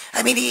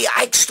 I mean,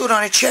 I stood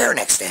on a chair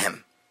next to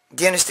him.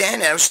 Do you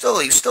understand? And he was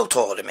still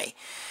taller than me.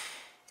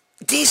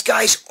 These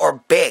guys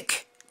are big.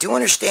 Do you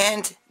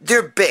understand?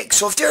 They're big.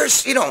 So if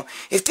there's, you know,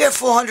 if they're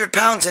 400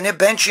 pounds and they're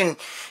benching,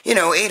 you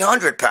know,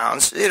 800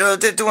 pounds, you know,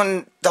 they're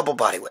doing double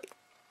body weight.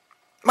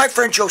 My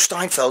friend Joe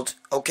Steinfeld,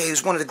 okay,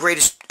 who's one of the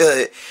greatest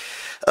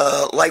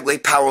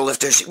lightweight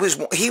powerlifters,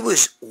 he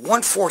was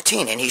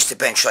 114 and he used to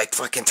bench like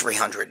fucking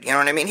 300. You know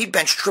what I mean? He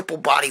benched triple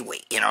body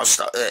weight, you know,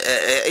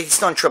 he's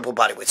done triple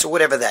body weight, so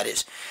whatever that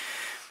is.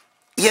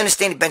 You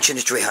understand? He benching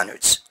the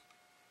 300s.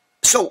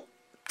 So,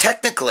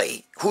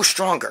 technically, who's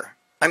stronger?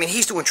 I mean,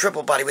 he's doing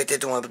triple body weight, they're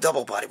doing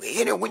double body weight.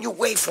 You know, when you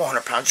weigh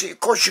 400 pounds, of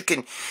course you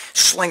can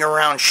sling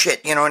around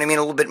shit, you know what I mean,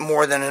 a little bit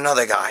more than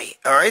another guy.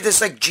 All right?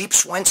 It's like Jeep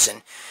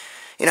Swenson.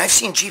 You know, I've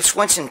seen Jeep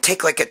Swenson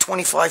take like a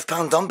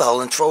 25-pound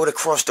dumbbell and throw it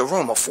across the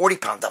room, a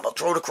 40-pound dumbbell,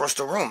 throw it across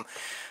the room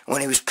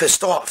when he was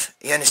pissed off.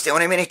 You understand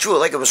what I mean? He threw it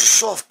like it was a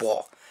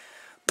softball.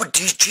 But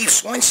Jeep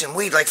Swenson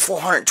weighed like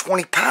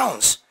 420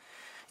 pounds.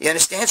 You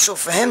understand? So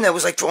for him, that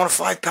was like throwing a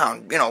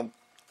 5-pound, you know,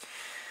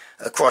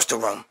 across the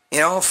room. You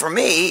know, for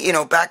me, you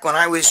know, back when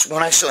I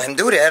saw him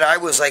do that, I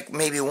was like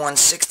maybe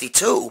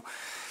 162.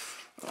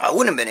 I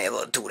wouldn't have been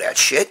able to do that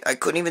shit. I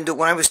couldn't even do it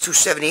when I was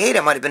 278. I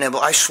might have been able.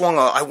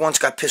 I once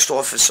got pissed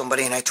off at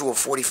somebody and I threw a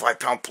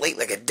 45-pound plate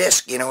like a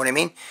disc. You know what I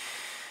mean?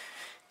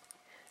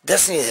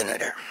 That's neither nor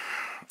there.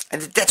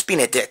 And that's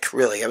being a dick,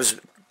 really.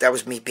 That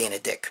was me being a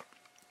dick.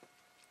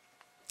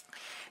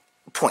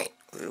 Point.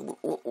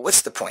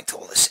 What's the point to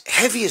all this?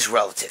 Heavy is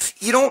relative.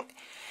 You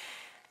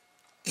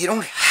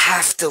don't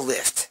have to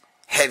lift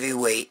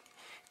heavyweight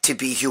to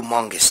be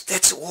humongous.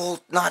 That's all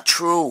not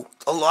true.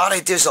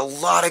 There's a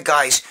lot of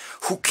guys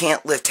who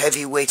can't lift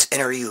heavy weights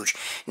and are huge.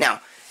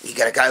 Now, you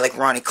got a guy like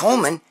Ronnie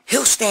Coleman,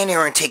 he'll stand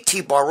there and take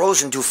T-bar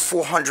rows and do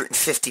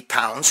 450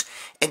 pounds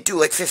and do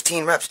like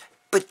 15 reps.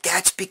 But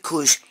that's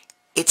because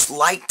it's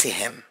light to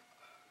him.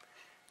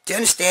 Do you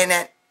understand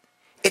that?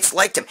 It's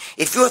light to him.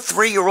 If your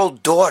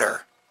 3-year-old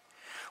daughter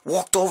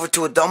walked over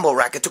to a dumbbell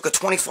rack and took a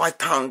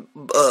 25-pound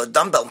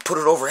dumbbell and put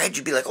it overhead,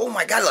 you'd be like, oh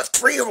my God, a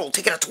 3-year-old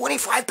taking a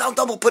 25-pound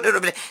dumbbell, put it over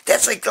there.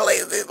 That's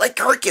like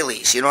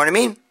Hercules, you know what I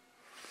mean?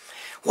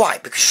 Why?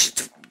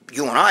 Because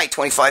you and I,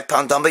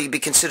 25-pound dumbbell, you'd be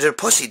considered a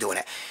pussy doing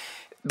it.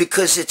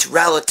 Because it's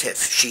relative.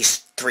 She's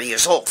 3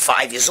 years old,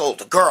 5 years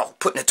old, a girl,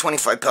 putting a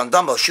 25-pound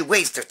dumbbell, she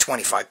weighs their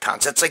 25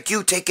 pounds. That's like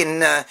you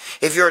taking,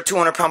 if you're a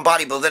 200-pound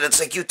bodybuilder,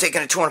 it's like you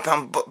taking a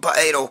 200-pound,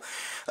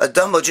 a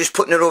dumbbell, just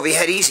putting it over your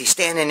head easy,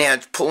 standing there,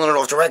 pulling it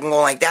off the rack and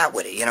going like that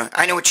with it, you know.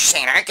 I know what you're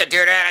saying. I could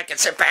do that. I could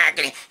sit back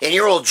and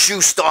you're all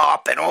juiced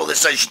up and all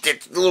this other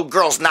shit. The little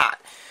girl's not.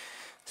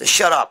 So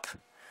shut up.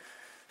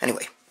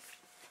 Anyway,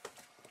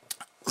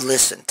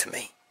 listen to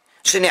me.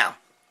 So now,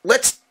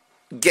 let's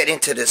get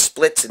into the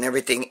splits and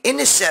everything. In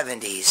the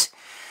 70s,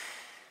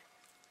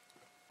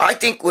 I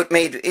think what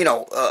made, you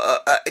know,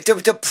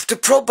 the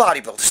pro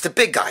bodybuilders, the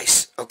big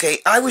guys, okay,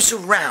 I was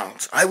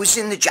around. I was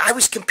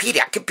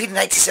competing. I competed in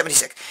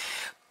 1976.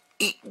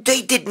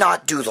 They did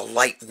not do the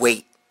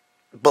lightweight,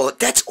 but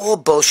that's all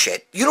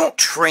bullshit. You don't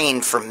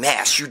train for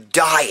mass. You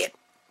diet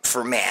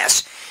for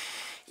mass.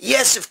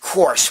 Yes, of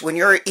course, when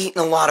you're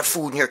eating a lot of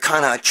food and you're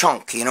kind of a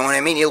chunk, you know what I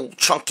mean? You're a little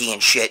chunky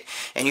and shit,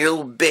 and you're a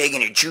little big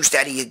and you're juiced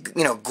out of your,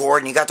 you know,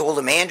 gourd, and you got all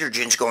the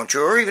androgens going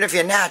through, or even if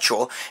you're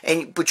natural,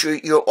 but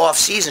you're off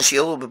season, so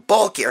you're a little bit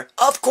bulkier,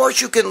 of course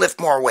you can lift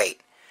more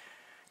weight.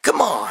 Come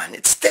on,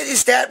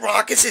 is that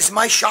rockets? Am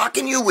I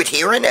shocking you with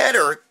hearing that,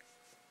 or,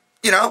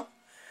 you know?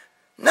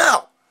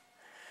 No.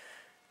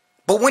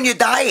 But when you're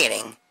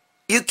dieting,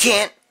 you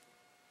can't,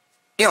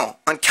 you know,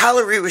 on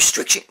calorie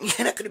restriction,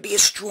 you're not going to be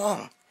as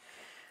strong.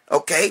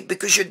 okay,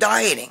 because you're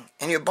dieting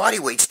and your body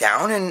weight's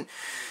down. And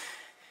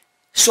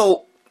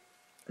so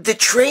the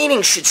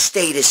training should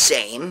stay the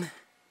same,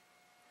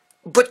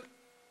 but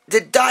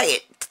the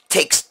diet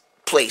takes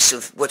place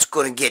of what's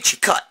going to get you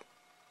cut.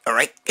 All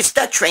right? It's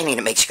that training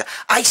that makes you cut.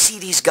 I see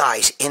these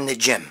guys in the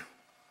gym,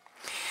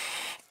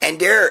 and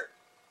they're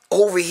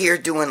over here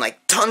doing like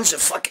tons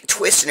of fucking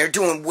twists, and they're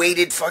doing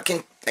weighted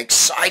fucking like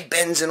side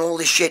bends and all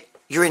this shit.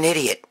 You're an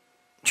idiot.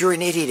 You're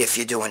an idiot if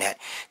you're doing that.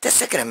 That's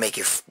not going to make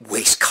your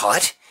waist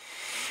cut.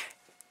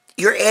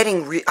 You're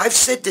adding... I've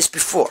said this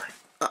before.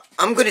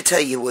 I'm going to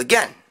tell you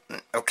again,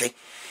 okay?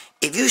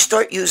 If you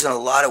start using a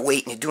lot of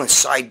weight and you're doing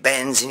side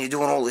bends and you're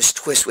doing all this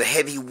twist with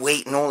heavy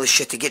weight and all this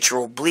shit to get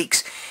your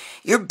obliques,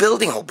 you're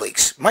building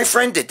obliques. My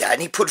friend did that,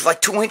 and he put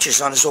like 2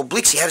 inches on his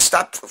obliques. He had to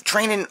stop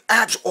training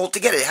abs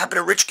altogether. It happened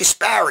to Rich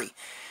Gaspari.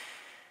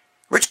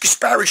 Rich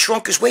Gaspari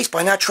shrunk his waist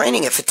by not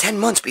training it for 10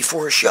 months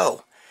before a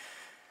show.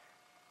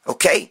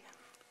 Okay?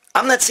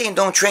 I'm not saying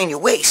don't train your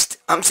waist.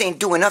 I'm saying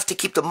do enough to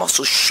keep the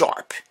muscles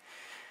sharp.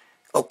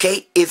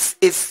 Okay? If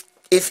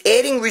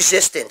adding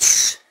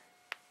resistance,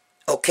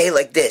 okay,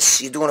 like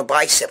this, you're doing a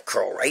bicep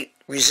curl, right?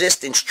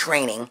 Resistance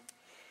training,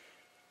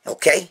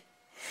 okay?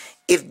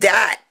 If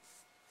that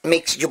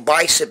makes your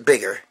bicep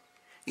bigger,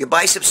 your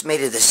biceps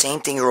made of the same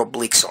thing your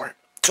obliques are.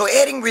 So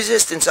adding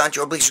resistance onto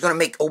your obliques is going to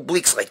make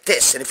obliques like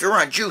this. And if you're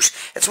on juice,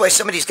 that's why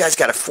some of these guys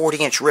got a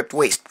 40-inch ripped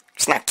waist.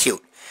 It's not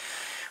cute.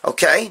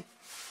 Okay?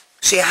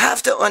 So you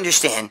have to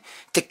understand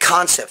the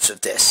concepts of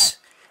this,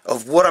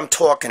 of what I'm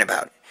talking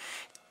about.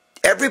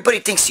 Everybody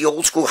thinks the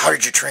old school, how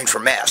did you train for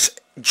mass?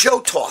 Joe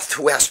Toth,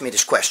 who asked me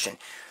this question,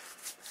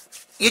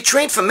 you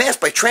train for mass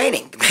by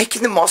training,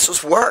 making the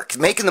muscles work,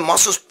 making the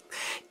muscles...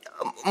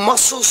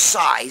 Muscle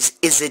size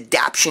is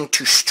adaptation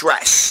to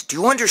stress. Do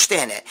you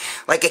understand it?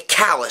 Like a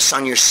callus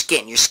on your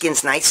skin. Your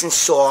skin's nice and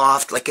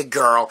soft, like a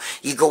girl.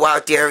 You go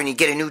out there and you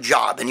get a new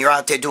job, and you're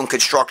out there doing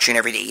construction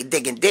every day. You're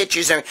digging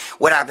ditches, and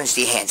what happens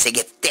to your hands? They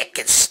get thick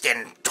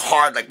and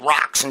hard like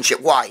rocks and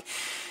shit. Why?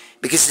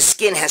 Because the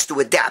skin has to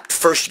adapt.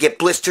 First you get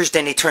blisters,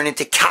 then they turn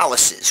into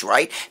calluses,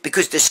 right?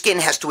 Because the skin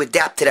has to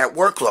adapt to that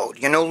workload.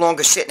 You're no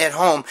longer sitting at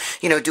home,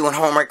 you know, doing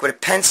homework with a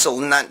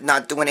pencil,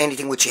 not doing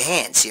anything with your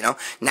hands, you know.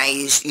 Now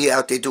you're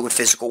out there doing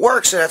physical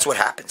work, so that's what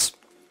happens.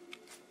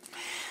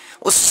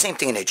 Well, it's the same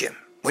thing in the gym.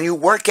 When you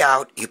work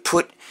out, you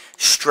put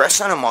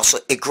stress on a muscle,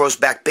 it grows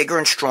back bigger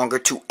and stronger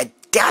to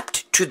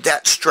adapt to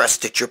that stress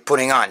that you're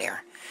putting on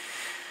there.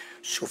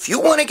 So if you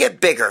want to get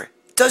bigger,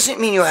 it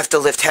doesn't mean you have to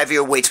lift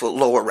heavier weights with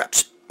lower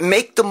reps.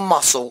 Make the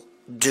muscle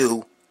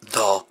do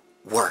the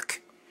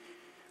work.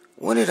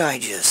 What did I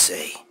just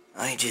say?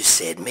 I just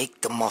said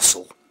make the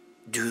muscle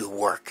do the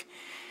work.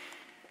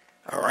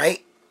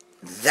 Alright?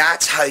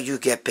 That's how you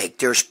get big.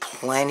 There's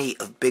plenty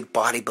of big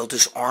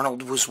bodybuilders.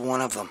 Arnold was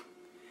one of them.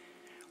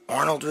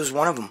 Arnold was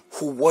one of them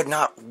who was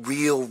not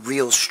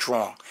real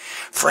strong.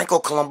 Franco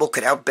Columbu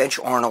could outbench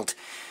Arnold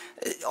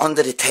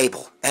under the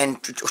table. And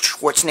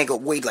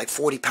Schwarzenegger weighed like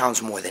 40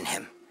 pounds more than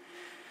him.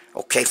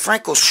 Okay,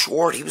 Franco's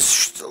short. He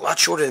was a lot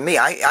shorter than me.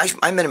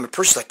 I met him in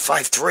person like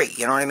 5'3",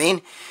 you know what I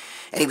mean?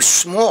 And he was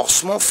small.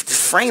 The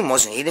frame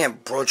wasn't. He didn't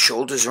have broad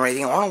shoulders or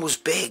anything. Arnold was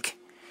big.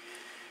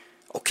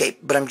 Okay,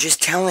 but I'm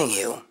just telling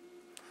you,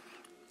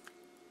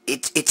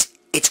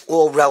 it's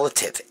all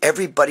relative.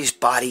 Everybody's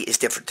body is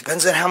different.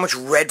 Depends on how much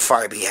red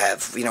fiber you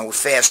have, you know,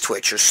 fast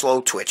twitch or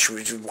slow twitch,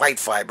 white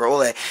fiber, all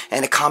that,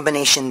 and a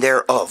combination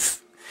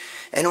thereof.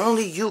 And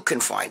only you can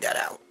find that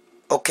out,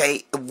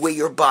 okay, where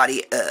your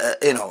body,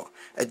 you know,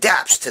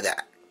 adapts to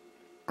that,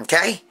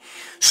 okay?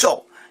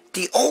 So,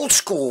 the old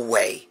school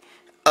way,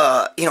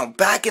 you know,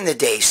 back in the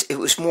days, it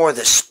was more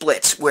the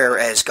splits,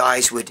 whereas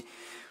guys would,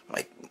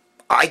 like,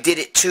 I did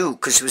it too,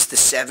 because it was the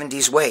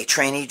 70s way,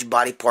 train each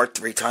body part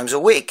 3 times a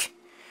week,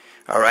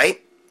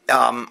 alright?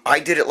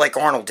 I did it like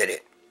Arnold did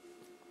it.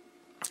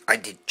 I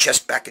did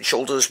chest, back, and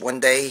shoulders one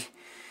day,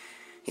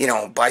 you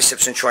know,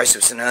 biceps and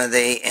triceps another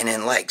day, and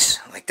then legs,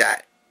 like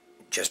that.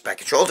 Chest,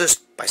 back, and shoulders,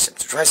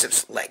 biceps and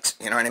triceps, legs,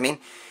 you know what I mean?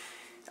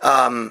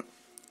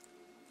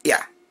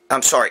 Yeah,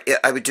 I'm sorry,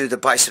 I would do the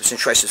biceps and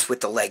triceps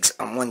with the legs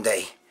on one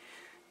day.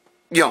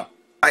 You know,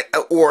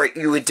 or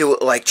you would do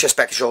it like chest,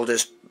 back, and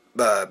shoulders,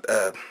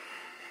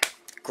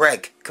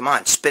 Greg, come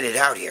on, spit it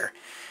out here.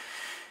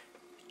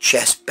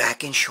 Chest,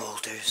 back, and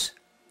shoulders,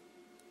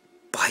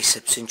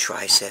 biceps and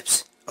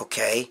triceps,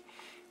 okay,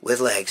 with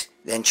legs,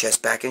 then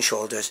chest, back, and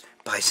shoulders,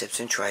 biceps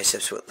and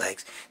triceps with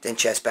legs, then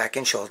chest, back,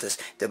 and shoulders,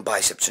 then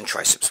biceps and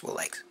triceps with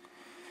legs.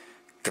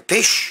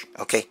 Capiche?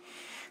 Okay.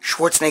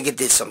 Schwarzenegger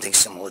did something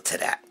similar to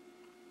that.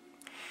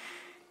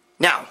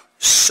 Now,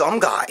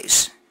 some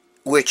guys,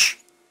 which,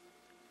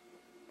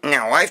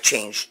 now I've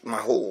changed my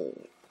whole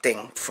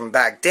thing from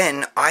back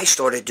then, I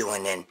started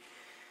doing then,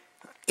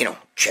 you know,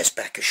 chest,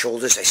 back, and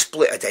shoulders.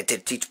 I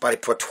did each body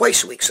part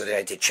twice a week, so that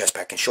I did chest,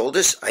 back, and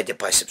shoulders, I did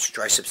biceps and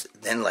triceps,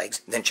 then legs,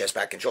 then chest,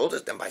 back, and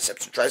shoulders, then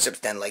biceps and triceps,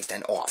 then legs,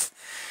 then off.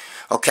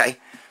 Okay?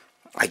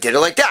 I did it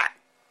like that.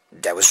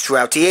 That was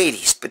throughout the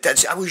 80s, but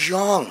I was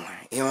young,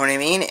 you know what I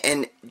mean?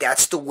 And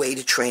that's the way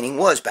the training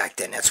was back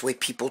then. That's the way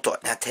people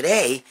thought. Now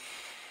today,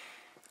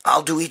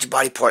 I'll do each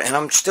body part, and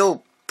I'm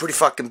still pretty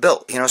fucking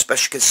built, you know,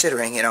 especially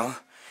considering, you know,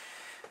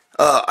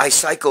 I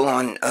cycle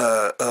on,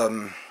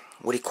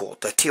 what do you call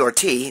it, the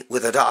TRT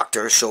with a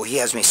doctor, so he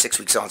has me 6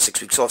 weeks on,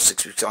 6 weeks off,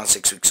 6 weeks on,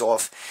 6 weeks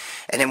off,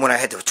 and then when I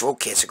had the throat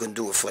cancer, I couldn't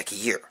do it for like a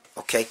year,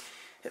 okay?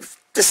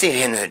 This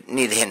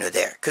neither here nor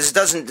there, because it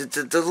doesn't,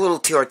 the little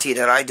TRT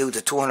that I do,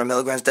 the 200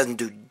 milligrams, doesn't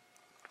do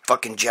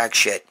fucking jack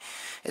shit.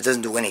 It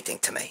doesn't do anything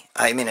to me.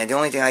 I mean, the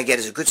only thing I get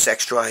is a good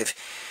sex drive.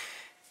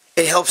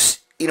 It helps,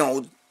 you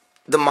know,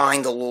 the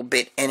mind a little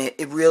bit, and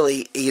it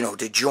really, you know,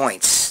 the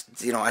joints,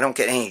 you know, I don't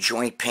get any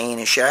joint pain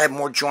and shit. I had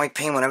more joint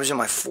pain when I was in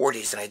my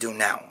 40s than I do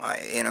now.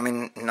 You know, I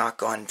mean,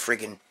 knock on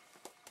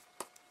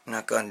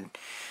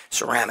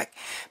ceramic.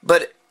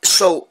 But,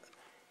 so,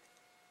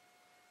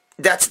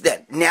 that's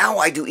that. Now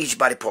I do each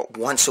body part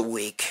once a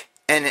week,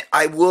 and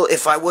I will,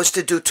 if I was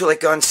to do,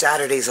 like on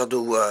Saturdays, I'll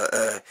do,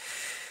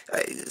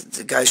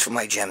 the guys from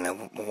my gym that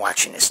are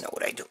watching this know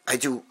what I do. I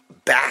do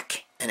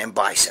back and then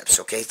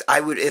biceps, okay?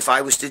 If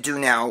I was to do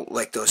now,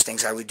 like those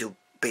things, I would do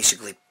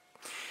basically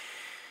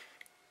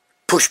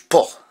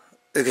push-pull,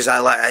 because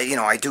you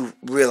know, I do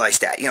realize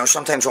that. You know,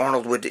 sometimes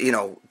Arnold would, you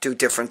know, do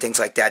different things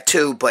like that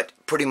too, but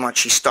pretty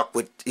much he stuck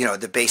with, you know,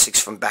 the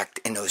basics from back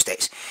in those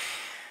days.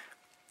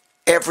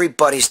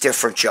 Everybody's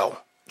different, Joe.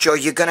 Joe,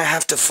 you're going to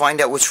have to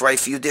find out what's right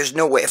for you. There's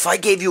no way. If I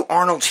gave you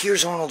Arnold's,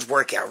 here's Arnold's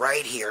workout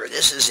right here.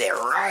 This is it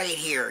right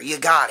here. You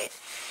got it.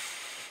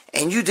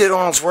 And you did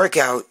Arnold's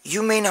workout,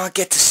 you may not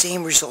get the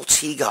same results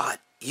he got.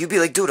 You'd be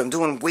like, dude, I'm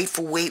doing weight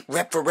for weight,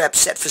 rep for rep,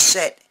 set for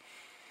set.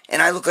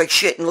 And I look like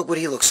shit, and look what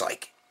he looks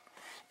like.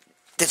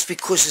 That's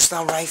because it's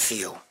not right for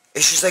you.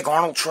 It's just like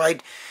Arnold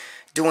tried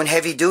doing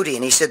heavy duty,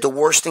 and he said the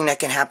worst thing that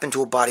can happen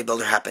to a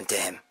bodybuilder happened to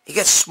him. He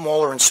gets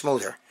smaller and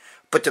smoother.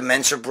 But the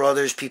Mensa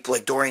brothers, people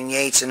like Dorian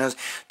Yates, and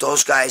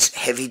those guys,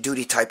 heavy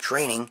duty type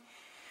training,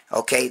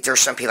 okay,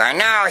 there's some people like,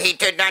 no,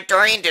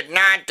 Dorian did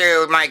not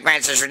do Mike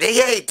Manson's.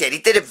 Yeah, he did. He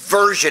did a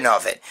version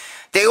of it.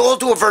 They all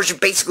do a version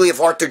basically of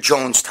Arthur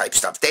Jones type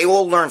stuff. They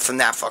all learn from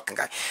that fucking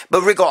guy.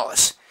 But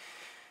regardless,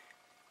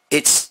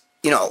 it's,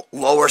 you know,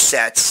 lower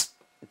sets,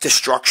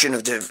 destruction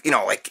of the, you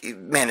know, like,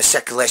 man, a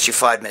set could last you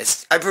 5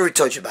 minutes. I've already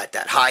told you about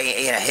that. High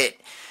in a hit,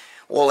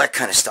 all that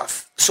kind of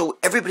stuff. So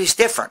everybody's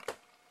different.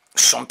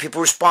 Some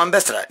people respond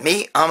best to that.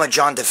 Me, I'm a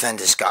John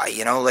Defendis guy,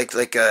 you know, like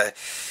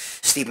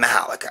Steve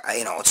Mahalik.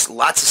 You know, it's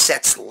lots of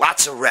sets,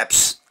 lots of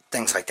reps,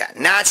 things like that.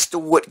 And that's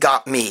what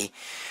got me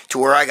to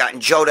where I got.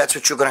 And Joe, that's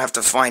what you're going to have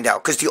to find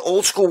out. Because the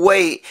old school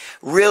way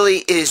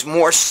really is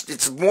more,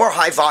 it's more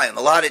high volume.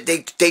 A lot of,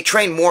 they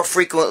train more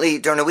frequently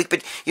during the week,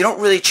 but you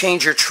don't really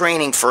change your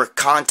training for a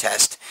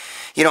contest.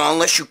 You know,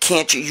 unless you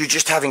can't, you're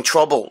just having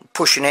trouble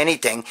pushing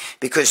anything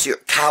because your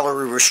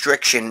calorie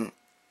restriction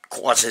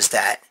causes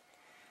that.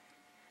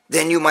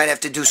 Then you might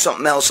have to do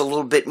something else a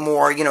little bit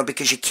more, you know,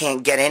 because you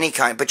can't get any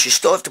kind, but you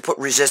still have to put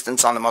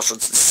resistance on the muscle.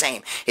 It's the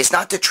same. It's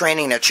not the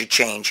training that should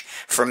change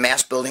for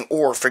mass building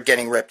or for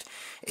getting ripped.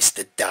 It's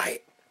the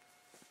diet.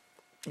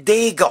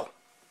 There you go.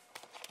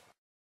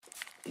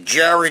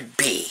 Jared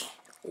B.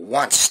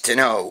 wants to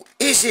know,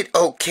 is it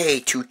okay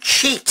to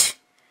cheat?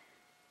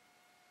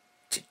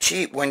 To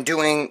cheat when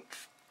doing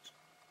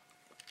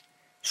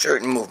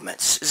certain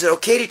movements. Is it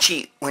okay to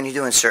cheat when you're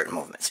doing certain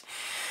movements?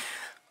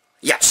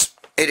 Yes.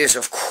 It is,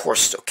 of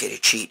course, okay to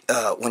cheat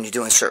when you're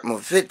doing certain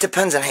moves. It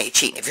depends on how you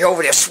cheat. If you're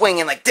over there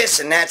swinging like this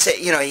and that's it,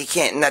 you know, you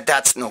can't,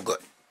 that's no good,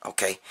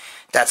 okay?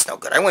 That's no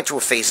good. I went through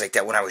a phase like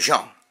that when I was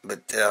young,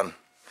 but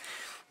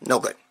no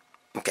good,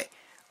 okay?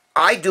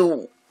 I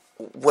do,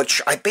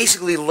 I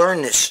basically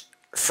learned this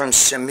from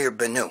Samir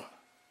Banu,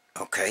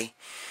 okay?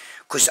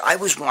 Because I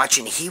was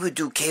watching, he would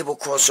do cable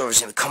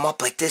crossovers and would come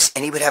up like this,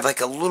 and he would have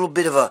like a little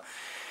bit of a,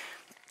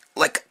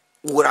 like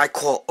what I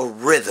call a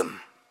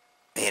rhythm.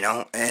 You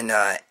know, and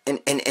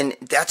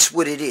that's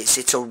what it is.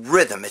 It's a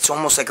rhythm. It's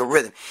almost like a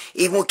rhythm.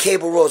 Even with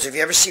cable rolls, if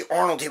you ever see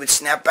Arnold, he would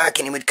snap back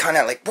and he would kind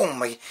of like,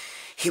 boom,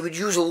 he would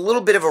use a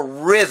little bit of a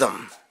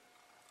rhythm,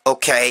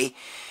 okay?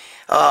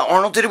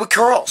 Arnold did it with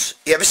curls.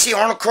 You ever see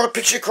Arnold curl,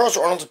 picture curls?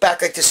 Arnold's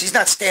back like this. He's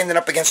not standing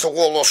up against the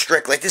wall all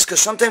strict like this, because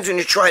sometimes when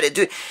you try to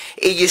do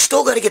it, you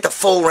still got to get the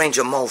full range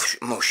of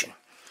motion.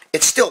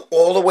 It's still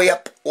all the way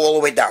up, all the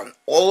way down,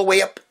 all the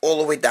way up, all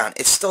the way down.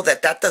 It's still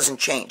that doesn't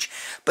change.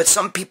 But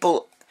some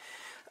people,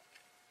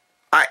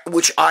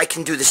 which I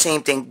can do the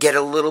same thing, get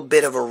a little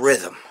bit of a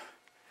rhythm.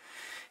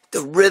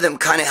 The rhythm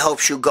kind of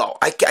helps you go.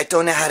 I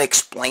don't know how to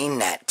explain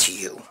that to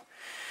you,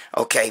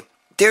 okay?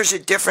 There's a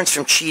difference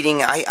from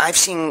cheating. I've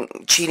seen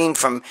cheating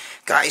from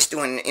guys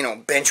doing, you know,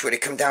 bench where they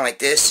come down like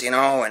this, you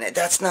know, and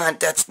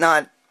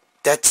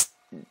that's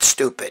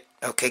stupid,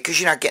 okay? Because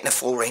you're not getting a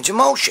full range of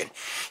motion.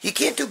 You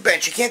can't do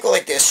bench. You can't go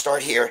like this,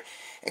 start here,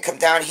 and come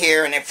down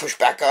here, and then push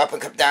back up, and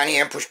come down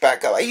here, and push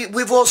back up.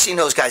 We've all seen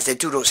those guys that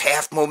do those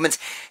half movements.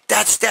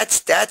 That's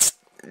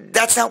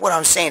not what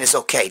I'm saying is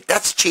okay.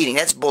 That's cheating.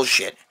 That's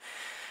bullshit.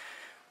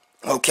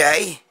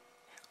 Okay?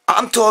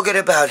 I'm talking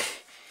about,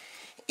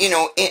 you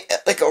know,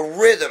 like a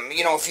rhythm.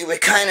 You know, if you were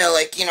kind of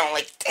like, you know,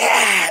 like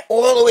that,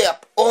 all the way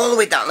up, all the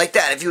way down, like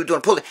that. If you were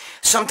doing pull,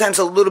 sometimes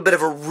a little bit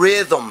of a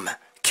rhythm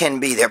can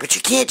be there, but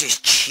you can't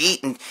just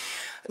cheat. And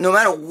no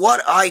matter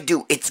what I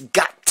do, it's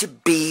got to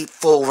be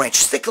full range.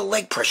 Stick a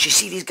leg press. You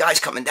see these guys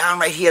coming down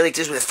right here like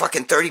this with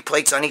fucking 30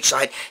 plates on each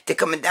side. They're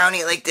coming down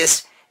here like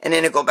this, and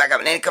then they go back up,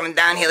 and then they're coming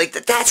down here like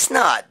that. That's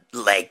not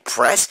leg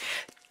press.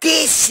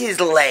 This is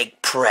leg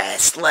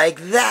press, like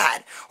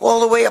that.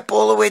 All the way up,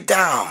 all the way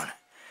down.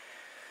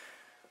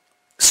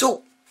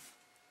 So,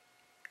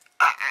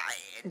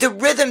 the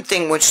rhythm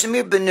thing, when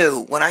Samir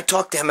Banu, when I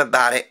talked to him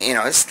about it, you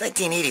know, it's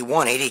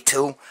 1981,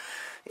 82,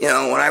 you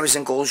know, when I was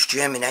in Gold's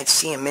Gym, and I'd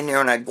see him in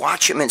there, and I'd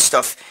watch him and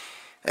stuff.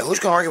 And who's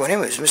going to argue with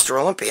him? It was Mr.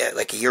 Olympia.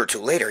 Like a year or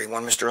two later, he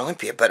won Mr.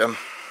 Olympia. But,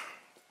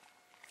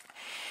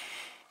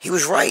 he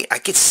was right. I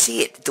could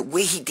see it. The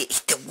way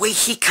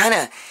he kind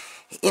of,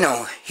 you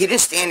know, he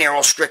didn't stand there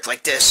all strict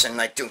like this and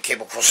like doing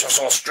cable crosses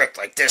all strict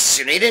like this.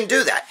 You know, he didn't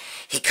do that.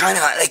 He kind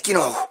of like, you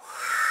know,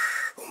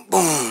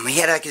 boom. He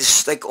had like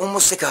his, like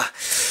almost like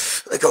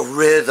a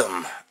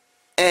rhythm,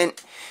 and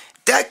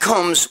that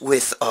comes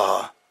with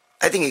I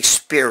think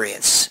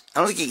experience. I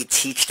don't think you can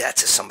teach that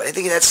to somebody. I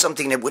think that's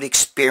something that would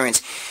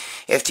experience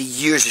after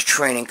years of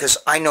training, because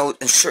I know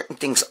in certain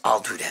things I'll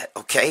do that.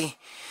 Okay.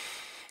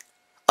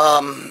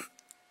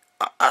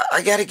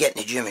 I got to get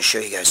in the gym and show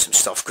you guys some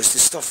stuff, because the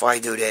stuff I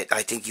do that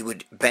I think you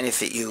would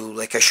benefit you.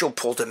 Like I showed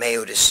Paul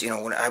DeMeo this, you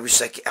know, when I was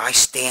like, I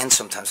stand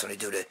sometimes when I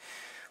do the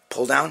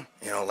pull down,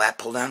 you know, lat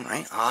pull down,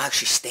 right? I'll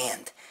actually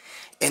stand,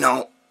 you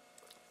know,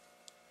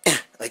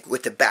 like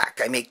with the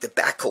back. I make the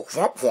back go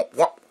whomp, whomp,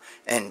 whomp,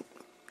 and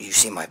you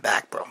see my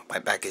back, bro. My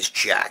back is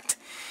jacked.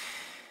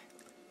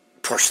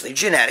 Partially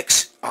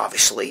genetics,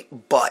 obviously,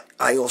 but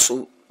I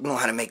also know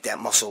how to make that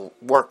muscle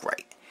work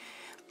right.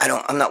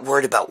 I'm not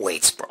worried about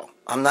weights, bro.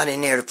 I'm not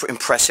in there to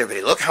impress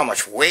everybody. Look how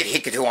much weight he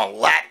could do on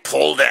lat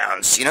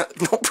pull-downs. You know,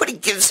 nobody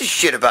gives a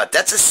shit about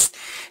that. That's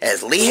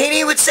as Lee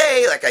Haney would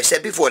say, like I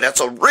said before, that's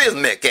a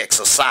rhythmic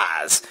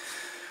exercise.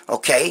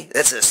 Okay?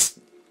 That's a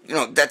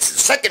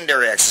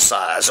secondary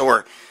exercise.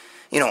 Or,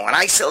 you know, an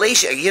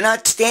isolation. You're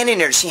not standing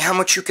there to see how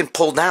much you can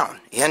pull down.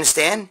 You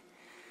understand?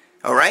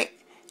 All right?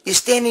 You're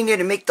standing there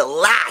to make the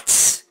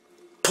lats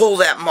pull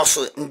that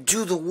muscle and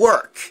do the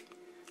work.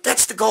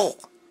 That's the goal.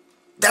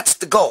 That's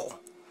the goal.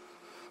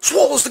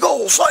 Swole is the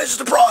goal, size is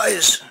the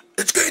prize.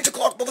 It's gains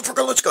o'clock,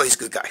 motherfucker, let's go. He's a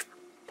good guy.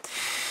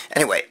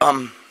 Anyway,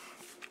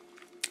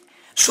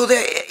 so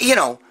there, you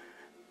know,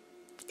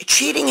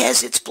 cheating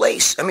has its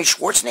place. I mean,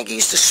 Schwarzenegger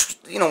used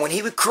to, you know, when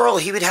he would curl,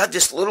 he would have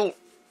this little,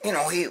 you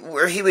know,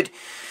 where he would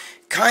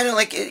kind of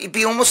like, it'd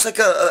be almost like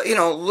a, you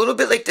know, a little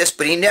bit like this,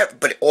 but he never,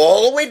 but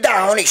all the way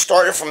down, he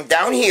started from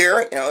down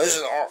here, you know, this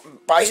is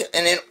bicep,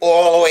 and then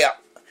all the way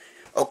up.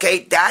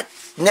 Okay, that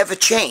never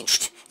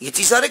changed. You get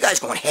these other guys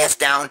going half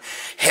down,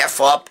 half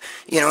up,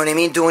 you know what I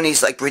mean, doing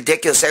these like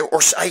ridiculous,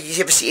 or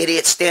you ever see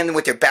idiots standing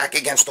with their back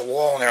against the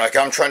wall and they're like,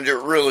 I'm trying to do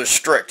it really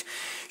strict.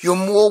 You're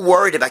more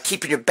worried about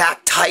keeping your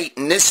back tight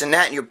and this and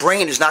that, and your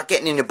brain is not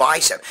getting in your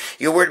bicep.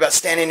 You're worried about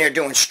standing there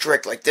doing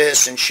strict like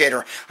this and shit,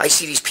 or I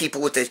see these people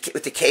with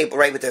the cable,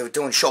 right, with the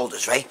doing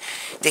shoulders, right?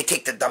 They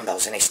take the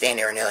dumbbells and they stand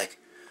there and they're like,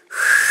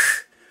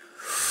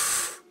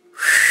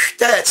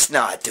 that's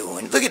not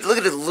doing. Look at the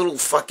little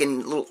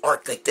fucking little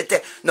arc like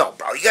that. No,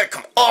 bro, you gotta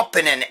come up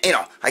and then, you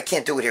know, I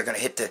can't do it here. Gonna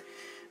hit the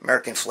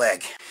American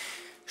flag.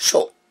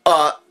 So,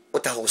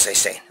 what the hell was I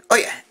saying? Oh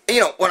yeah,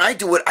 you know, when I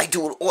do it,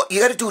 you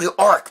gotta do the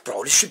arc, bro.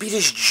 There should be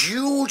this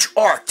huge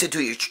arc to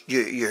do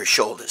your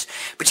shoulders.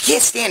 But you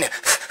can't stand there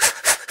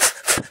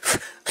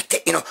like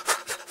that, you know.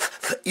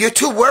 You're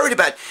too worried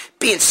about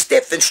being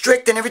stiff and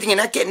strict and everything and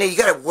not getting there. You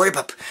gotta worry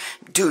about,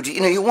 dude, you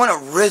know, you want a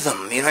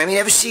rhythm, you know what I mean?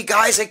 Ever see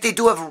guys like they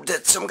do have,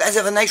 some guys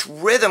have a nice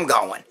rhythm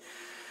going.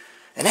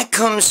 And that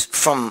comes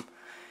from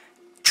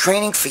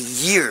training for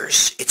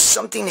years. It's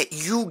something that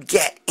you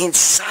get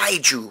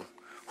inside you.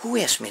 Who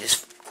asked me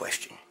this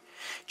question?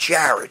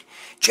 Jared.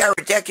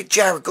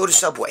 Jared, go to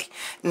Subway.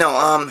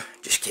 No,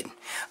 just kidding.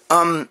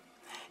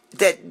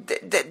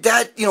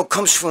 That you know,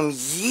 comes from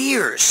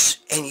years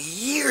and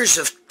years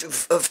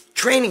of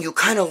training. You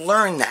kind of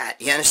learn that.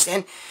 You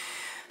understand?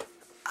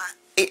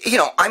 You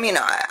know, I mean,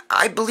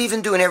 I believe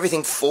in doing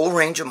everything full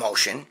range of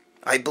motion.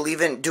 I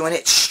believe in doing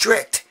it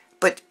strict,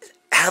 but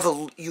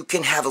you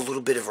can have a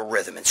little bit of a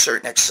rhythm in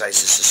certain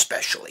exercises,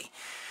 especially.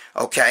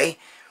 Okay,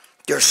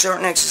 there are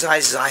certain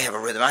exercises I have a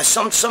rhythm.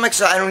 Some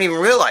exercises I don't even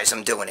realize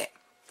I'm doing it.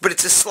 But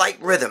it's a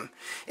slight rhythm.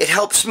 It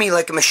helps me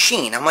like a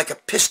machine. I'm like a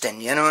piston,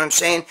 you know what I'm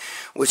saying?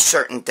 With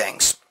certain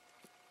things.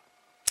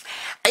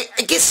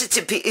 I guess it's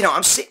a, you know,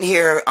 I'm sitting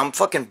here, I'm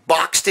fucking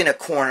boxed in a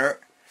corner,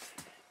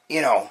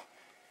 you know,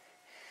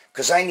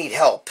 because I need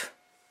help.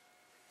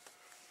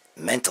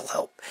 Mental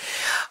help.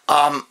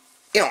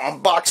 You know,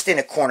 I'm boxed in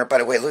a corner. By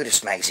the way, look at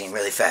this magazine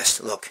really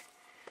fast. Look.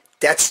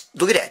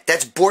 Look at that.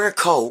 That's Boyer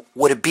Coe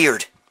with a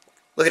beard.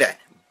 Look at that.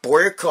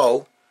 Boyer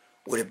Coe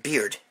with a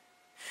beard.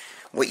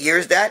 What year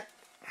is that?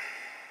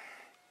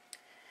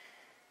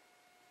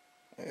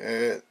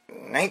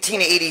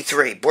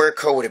 1983, Boyer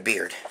Coe with a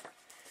beard.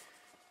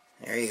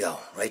 There you go,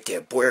 right there,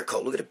 Boyer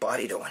Coe. Look at the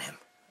body on him.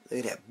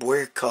 Look at that,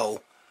 Boyer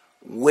Coe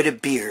with a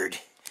beard.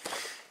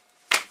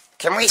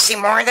 Can we see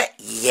more of that?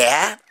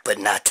 Yeah, but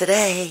not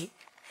today.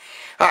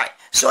 Alright,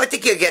 so I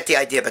think you get the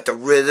idea about the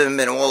rhythm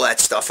and all that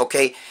stuff,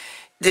 okay?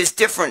 There's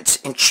difference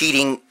in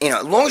cheating, you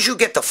know, as long as you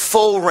get the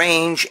full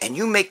range and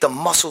you make the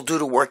muscle do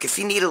the work. If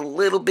you need a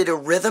little bit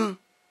of rhythm,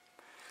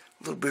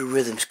 a little bit of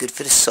rhythm's good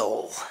for the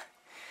soul.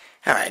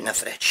 Alright,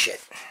 enough of that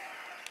shit.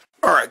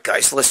 Alright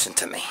guys, listen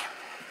to me.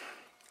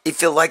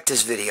 If you like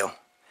this video,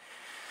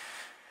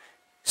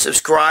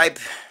 subscribe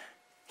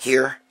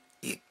here,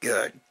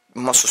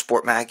 Muscle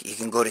Sport Mag. You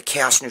can go to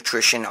Chaos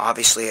Nutrition.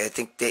 Obviously, I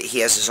think that he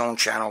has his own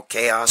channel,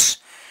 Chaos.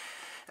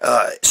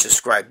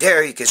 Subscribe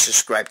there. You can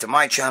subscribe to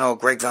my channel,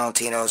 Gregg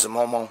Valentino,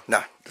 Zamomo.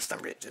 No, that's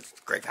not really, it's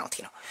Gregg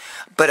Valentino.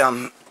 But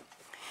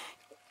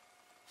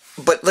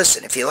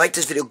listen, if you like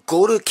this video,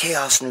 go to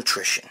Chaos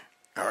Nutrition.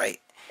 Alright?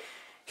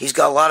 He's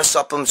got a lot of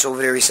supplements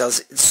over there he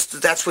sells.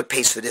 That's what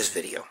pays for this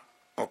video.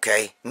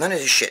 Okay? None of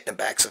this shit in the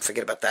back, so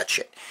forget about that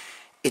shit.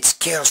 It's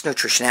Chaos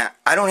Nutrition. Now,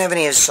 I don't have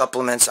any of his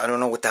supplements. I don't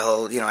know what the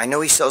hell, you know, I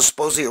know he sells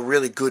supposedly a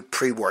really good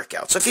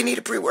pre-workout. So if you need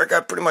a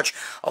pre-workout, pretty much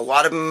a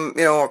lot of them,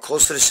 you know, are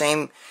close to the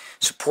same.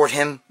 Support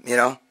him, you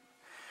know.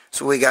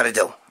 That's what we got to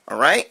do.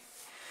 Alright?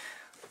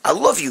 I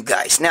love you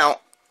guys. Now,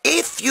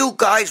 if you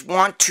guys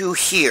want to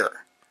hear,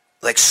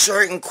 like,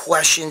 certain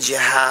questions you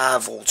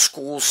have, old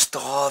school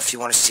stuff, you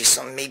want to see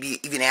something, maybe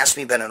even ask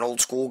me about an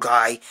old school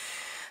guy,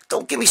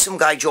 don't give me some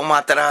guy, Joe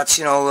Matarazzi,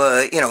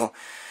 you know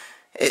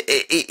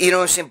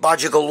what I'm saying,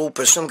 Bajagalup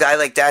or some guy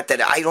like that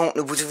I don't,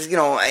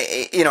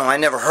 I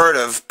never heard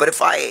of. But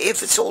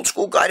if it's old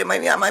school guy, I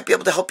might be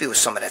able to help you with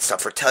some of that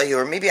stuff or tell you,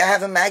 or maybe I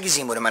have a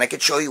magazine with him and I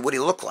could show you what he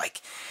looked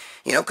like.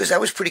 You know, because that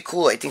was pretty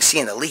cool. I think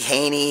seeing the Lee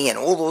Haney and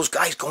all those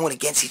guys going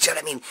against each other.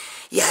 I mean,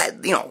 you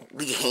had, you know,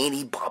 Lee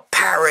Haney, Bob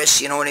Paris,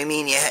 you know what I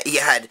mean? You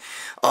had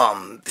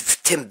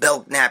Tim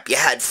Belknap, you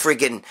had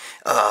friggin',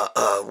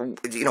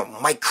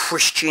 Mike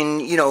Christian,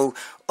 you know,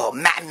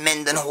 Matt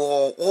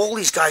Mendenhall, all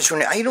these guys were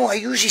in there. You know, I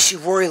usually see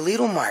Rory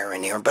Liedlmeyer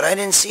in there, but I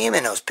didn't see him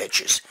in those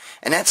pictures.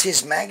 And that's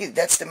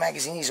that's the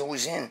magazine he's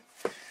always in.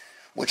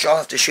 Which I'll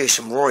have to show you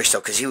some Rory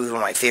stuff, because he was one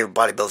of my favorite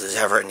bodybuilders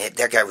ever, and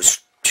that guy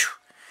was...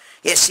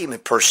 Yeah, see him in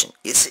person.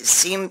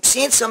 Seeing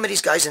some of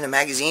these guys in the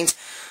magazines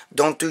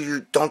don't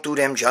do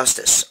them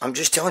justice. I'm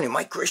just telling you,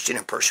 Mike Christian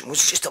in person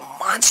was just a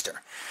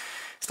monster.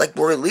 It's like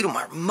Rory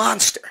Liedlmeyer,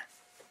 monster.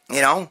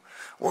 You know,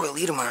 Rory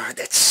Liedlmeyer had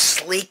that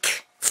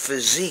sleek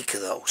physique,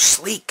 though.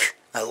 Sleek.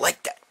 I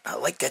like that. I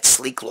like that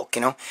sleek look,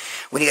 you know.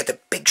 When you got the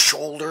big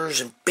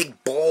shoulders and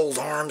big bald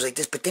arms like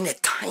this, but then a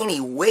tiny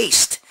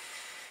waist,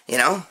 you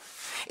know.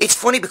 It's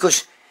funny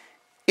because,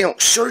 you know,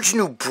 Serge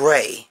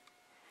Nubret,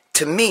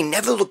 to me,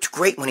 never looked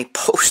great when he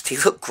posed. He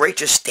looked great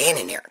just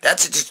standing there.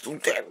 That's just,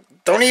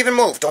 don't even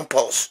move. Don't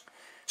pose.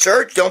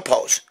 Serge, don't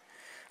pose.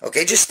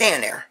 Okay, just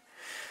stand there.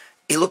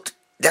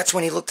 That's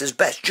when he looked his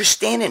best, just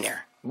standing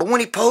there. But when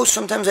he posed,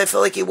 sometimes I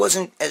felt like he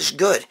wasn't as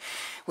good.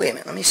 Wait a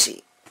minute, let me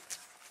see.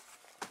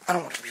 I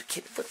don't want to be a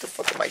kid. What the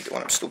fuck am I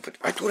doing? I'm stupid.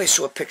 I thought I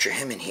saw a picture of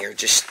him in here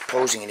just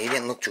posing, and he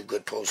didn't look too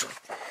good posing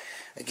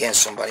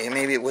against somebody.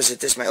 Maybe it was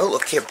at this man. Oh,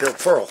 look here, Bill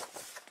Pearl.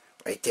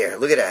 Right there.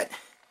 Look at that.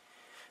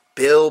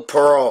 Bill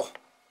Pearl.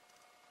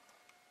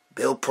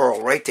 Bill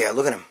Pearl, right there.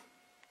 Look at him.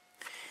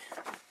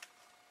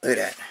 Look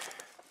at that.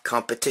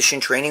 Competition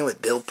training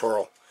with Bill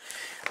Pearl.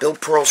 Bill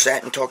Pearl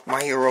sat and talked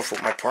my ear off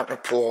with my partner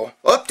Paul.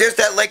 Oh, there's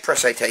that leg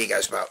press I tell you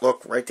guys about.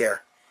 Look, right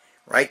there.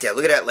 Right there.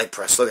 Look at that leg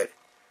press. Look at it.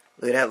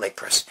 Look at that leg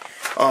press.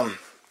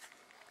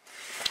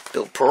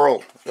 Bill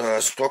Pearl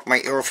talked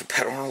my ear off with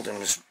Pat Arnold and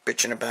was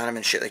bitching about him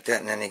and shit like that.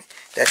 And then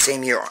that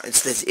same year,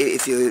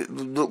 if you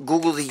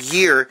Google the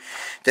year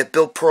that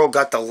Bill Pearl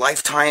got the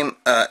Lifetime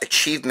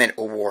Achievement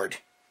Award.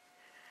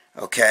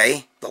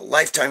 Okay? The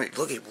Lifetime...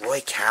 Look at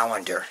Roy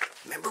Callender.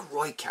 Remember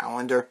Roy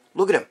Callender?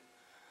 Look at him.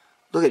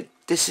 Look at...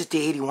 This is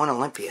the 81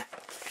 Olympia.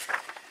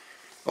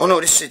 Oh, no,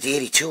 this is the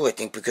 82, I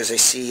think, because I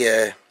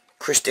see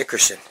Chris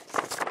Dickerson,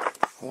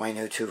 who I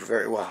know, too,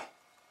 very well.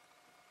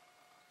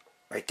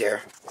 Right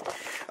there.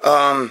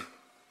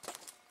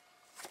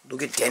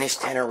 Look at Dennis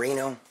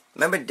Tenorino.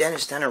 Remember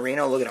Dennis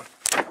Tenorino? Look at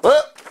him.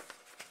 Whoop!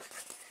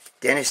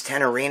 Dennis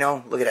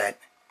Tenorino. Look at that.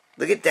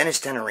 Look at Dennis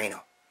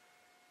Tenorino.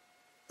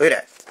 Look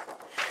at that.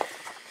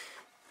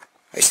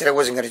 I said I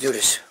wasn't going to do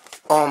this.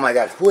 Oh my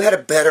God. Who had a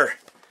better...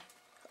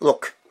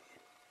 Look.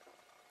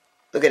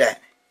 Look at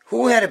that.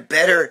 Who had a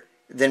better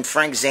than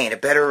Frank Zane? A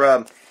better...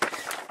 I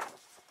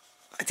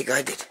think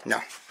I did.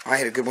 No. I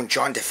had a good one.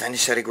 John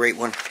DeFendis had a great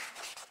one.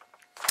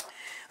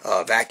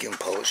 Vacuum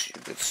pose.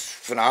 It's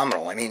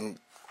phenomenal. I mean...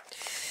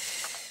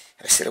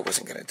 I said I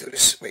wasn't going to do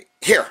this. Wait.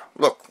 Here.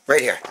 Look.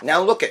 Right here.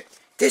 Now look at...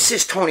 This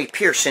is Tony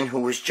Pearson, who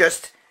was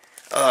just...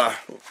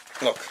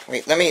 Look.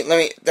 Wait. Let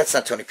me... That's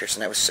not Tony Pearson.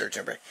 That was Serge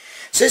Nubret.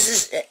 So this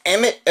is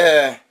Emmett...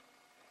 I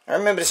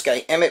remember this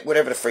guy. Emmett,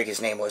 whatever the frig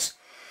his name was.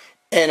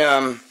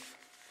 And,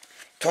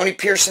 Tony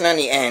Pearson on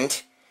the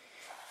end.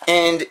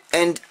 And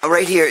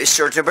right here is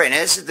Serge Nubret. Now,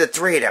 this is the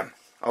three of them.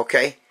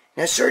 Okay?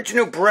 Now, Serge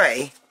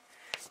Nubret,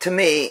 to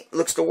me,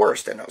 looks the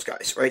worst in those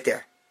guys. Right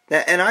there.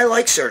 Now, and I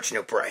like Serge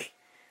Nubret.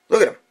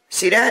 Look at him.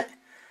 See that?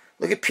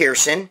 Look at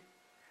Pearson.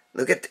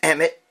 Look at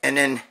Emmett. And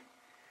then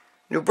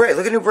New Bray.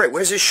 Look at New Bray.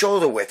 Where's his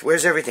shoulder width?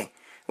 Where's everything?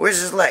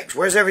 Where's his legs?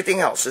 Where's everything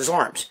else? His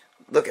arms.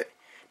 Look at it.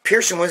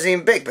 Pearson wasn't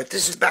even big, but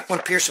this is back when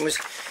Pearson was,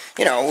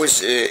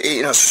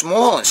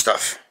 small and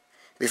stuff.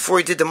 Before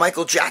he did the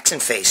Michael Jackson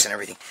face and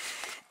everything.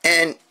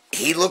 And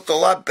he looked a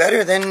lot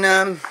better than,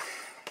 than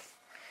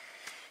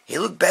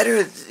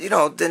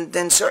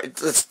Serge.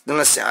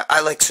 Listen,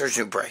 I like Serge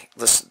New Bray.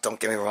 Listen, don't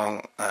get me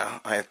wrong.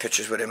 I have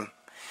pictures with him.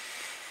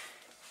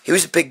 He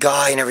was a big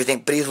guy and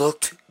everything, but he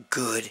looked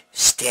good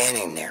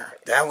standing there.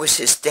 That was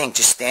his thing,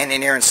 just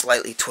standing there and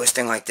slightly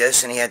twisting like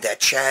this, and he had that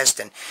chest,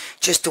 and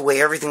just the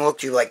way everything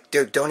looked, you're like,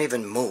 dude, don't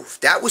even move.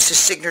 That was his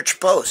signature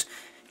pose.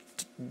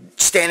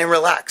 Standing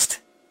relaxed.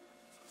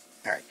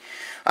 All right.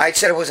 I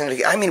said I wasn't going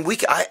to get, I mean,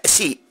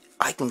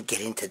 I can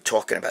get into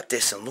talking about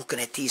this and looking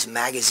at these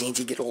magazines.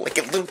 You get all like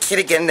a little kid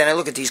again, then I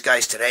look at these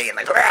guys today, and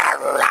like,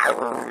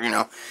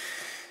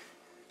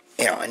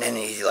 and then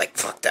he's like,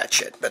 fuck that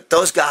shit. But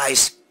those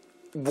guys,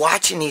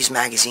 watching these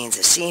magazines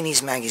and seeing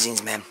these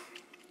magazines, man,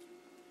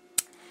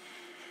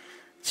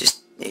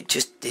 it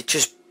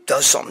just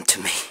does something to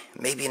me.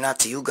 Maybe not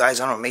to you guys.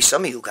 I don't know. Maybe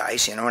some of you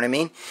guys. You know what I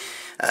mean?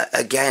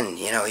 Again,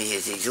 you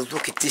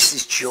look at this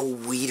is Joe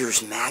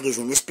Weider's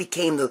magazine. This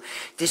became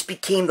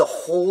the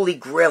holy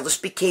grail. This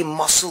became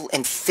Muscle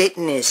and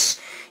Fitness.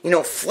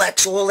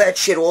 Flex, all that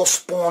shit, all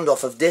spawned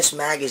off of this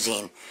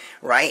magazine,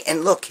 right?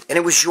 And look, and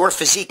it was Your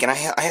Physique, and I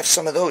have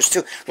some of those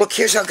too. Look,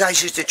 here's how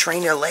guys used to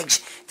train their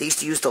legs. They used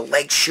to use the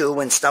leg shoe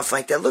and stuff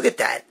like that. Look at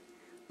that.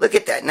 Look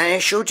at that. Now I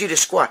showed you the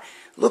squat.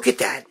 Look at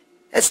that.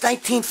 That's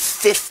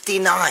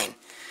 1959.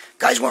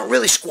 Guys weren't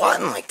really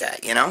squatting like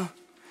that,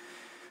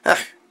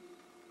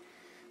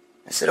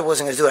 I said I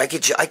wasn't going to do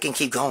it. I can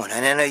keep going.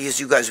 And I know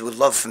you guys would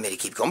love for me to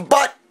keep going.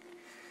 But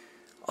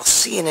I'll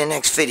see you in the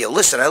next video.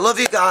 Listen, I love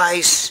you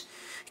guys.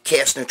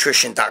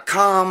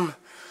 chaosnutrition.com,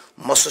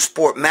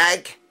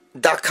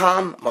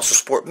 musclesportmag.com, Muscle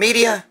Sport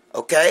Media,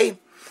 okay?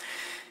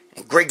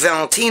 And Gregg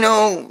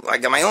Valentino, I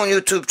got my own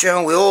YouTube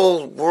channel.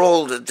 We're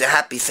all the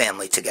happy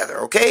family together,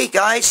 okay,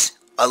 guys?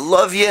 I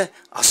love you.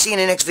 I'll see you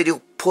in the next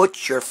video.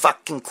 Put your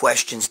fucking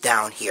questions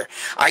down here.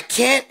 I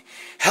can't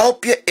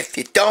help you if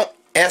you don't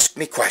ask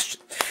me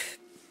questions.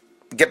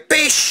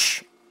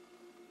 Gabish!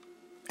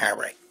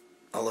 Alright.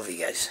 I love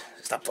you guys.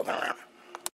 Stop fucking around.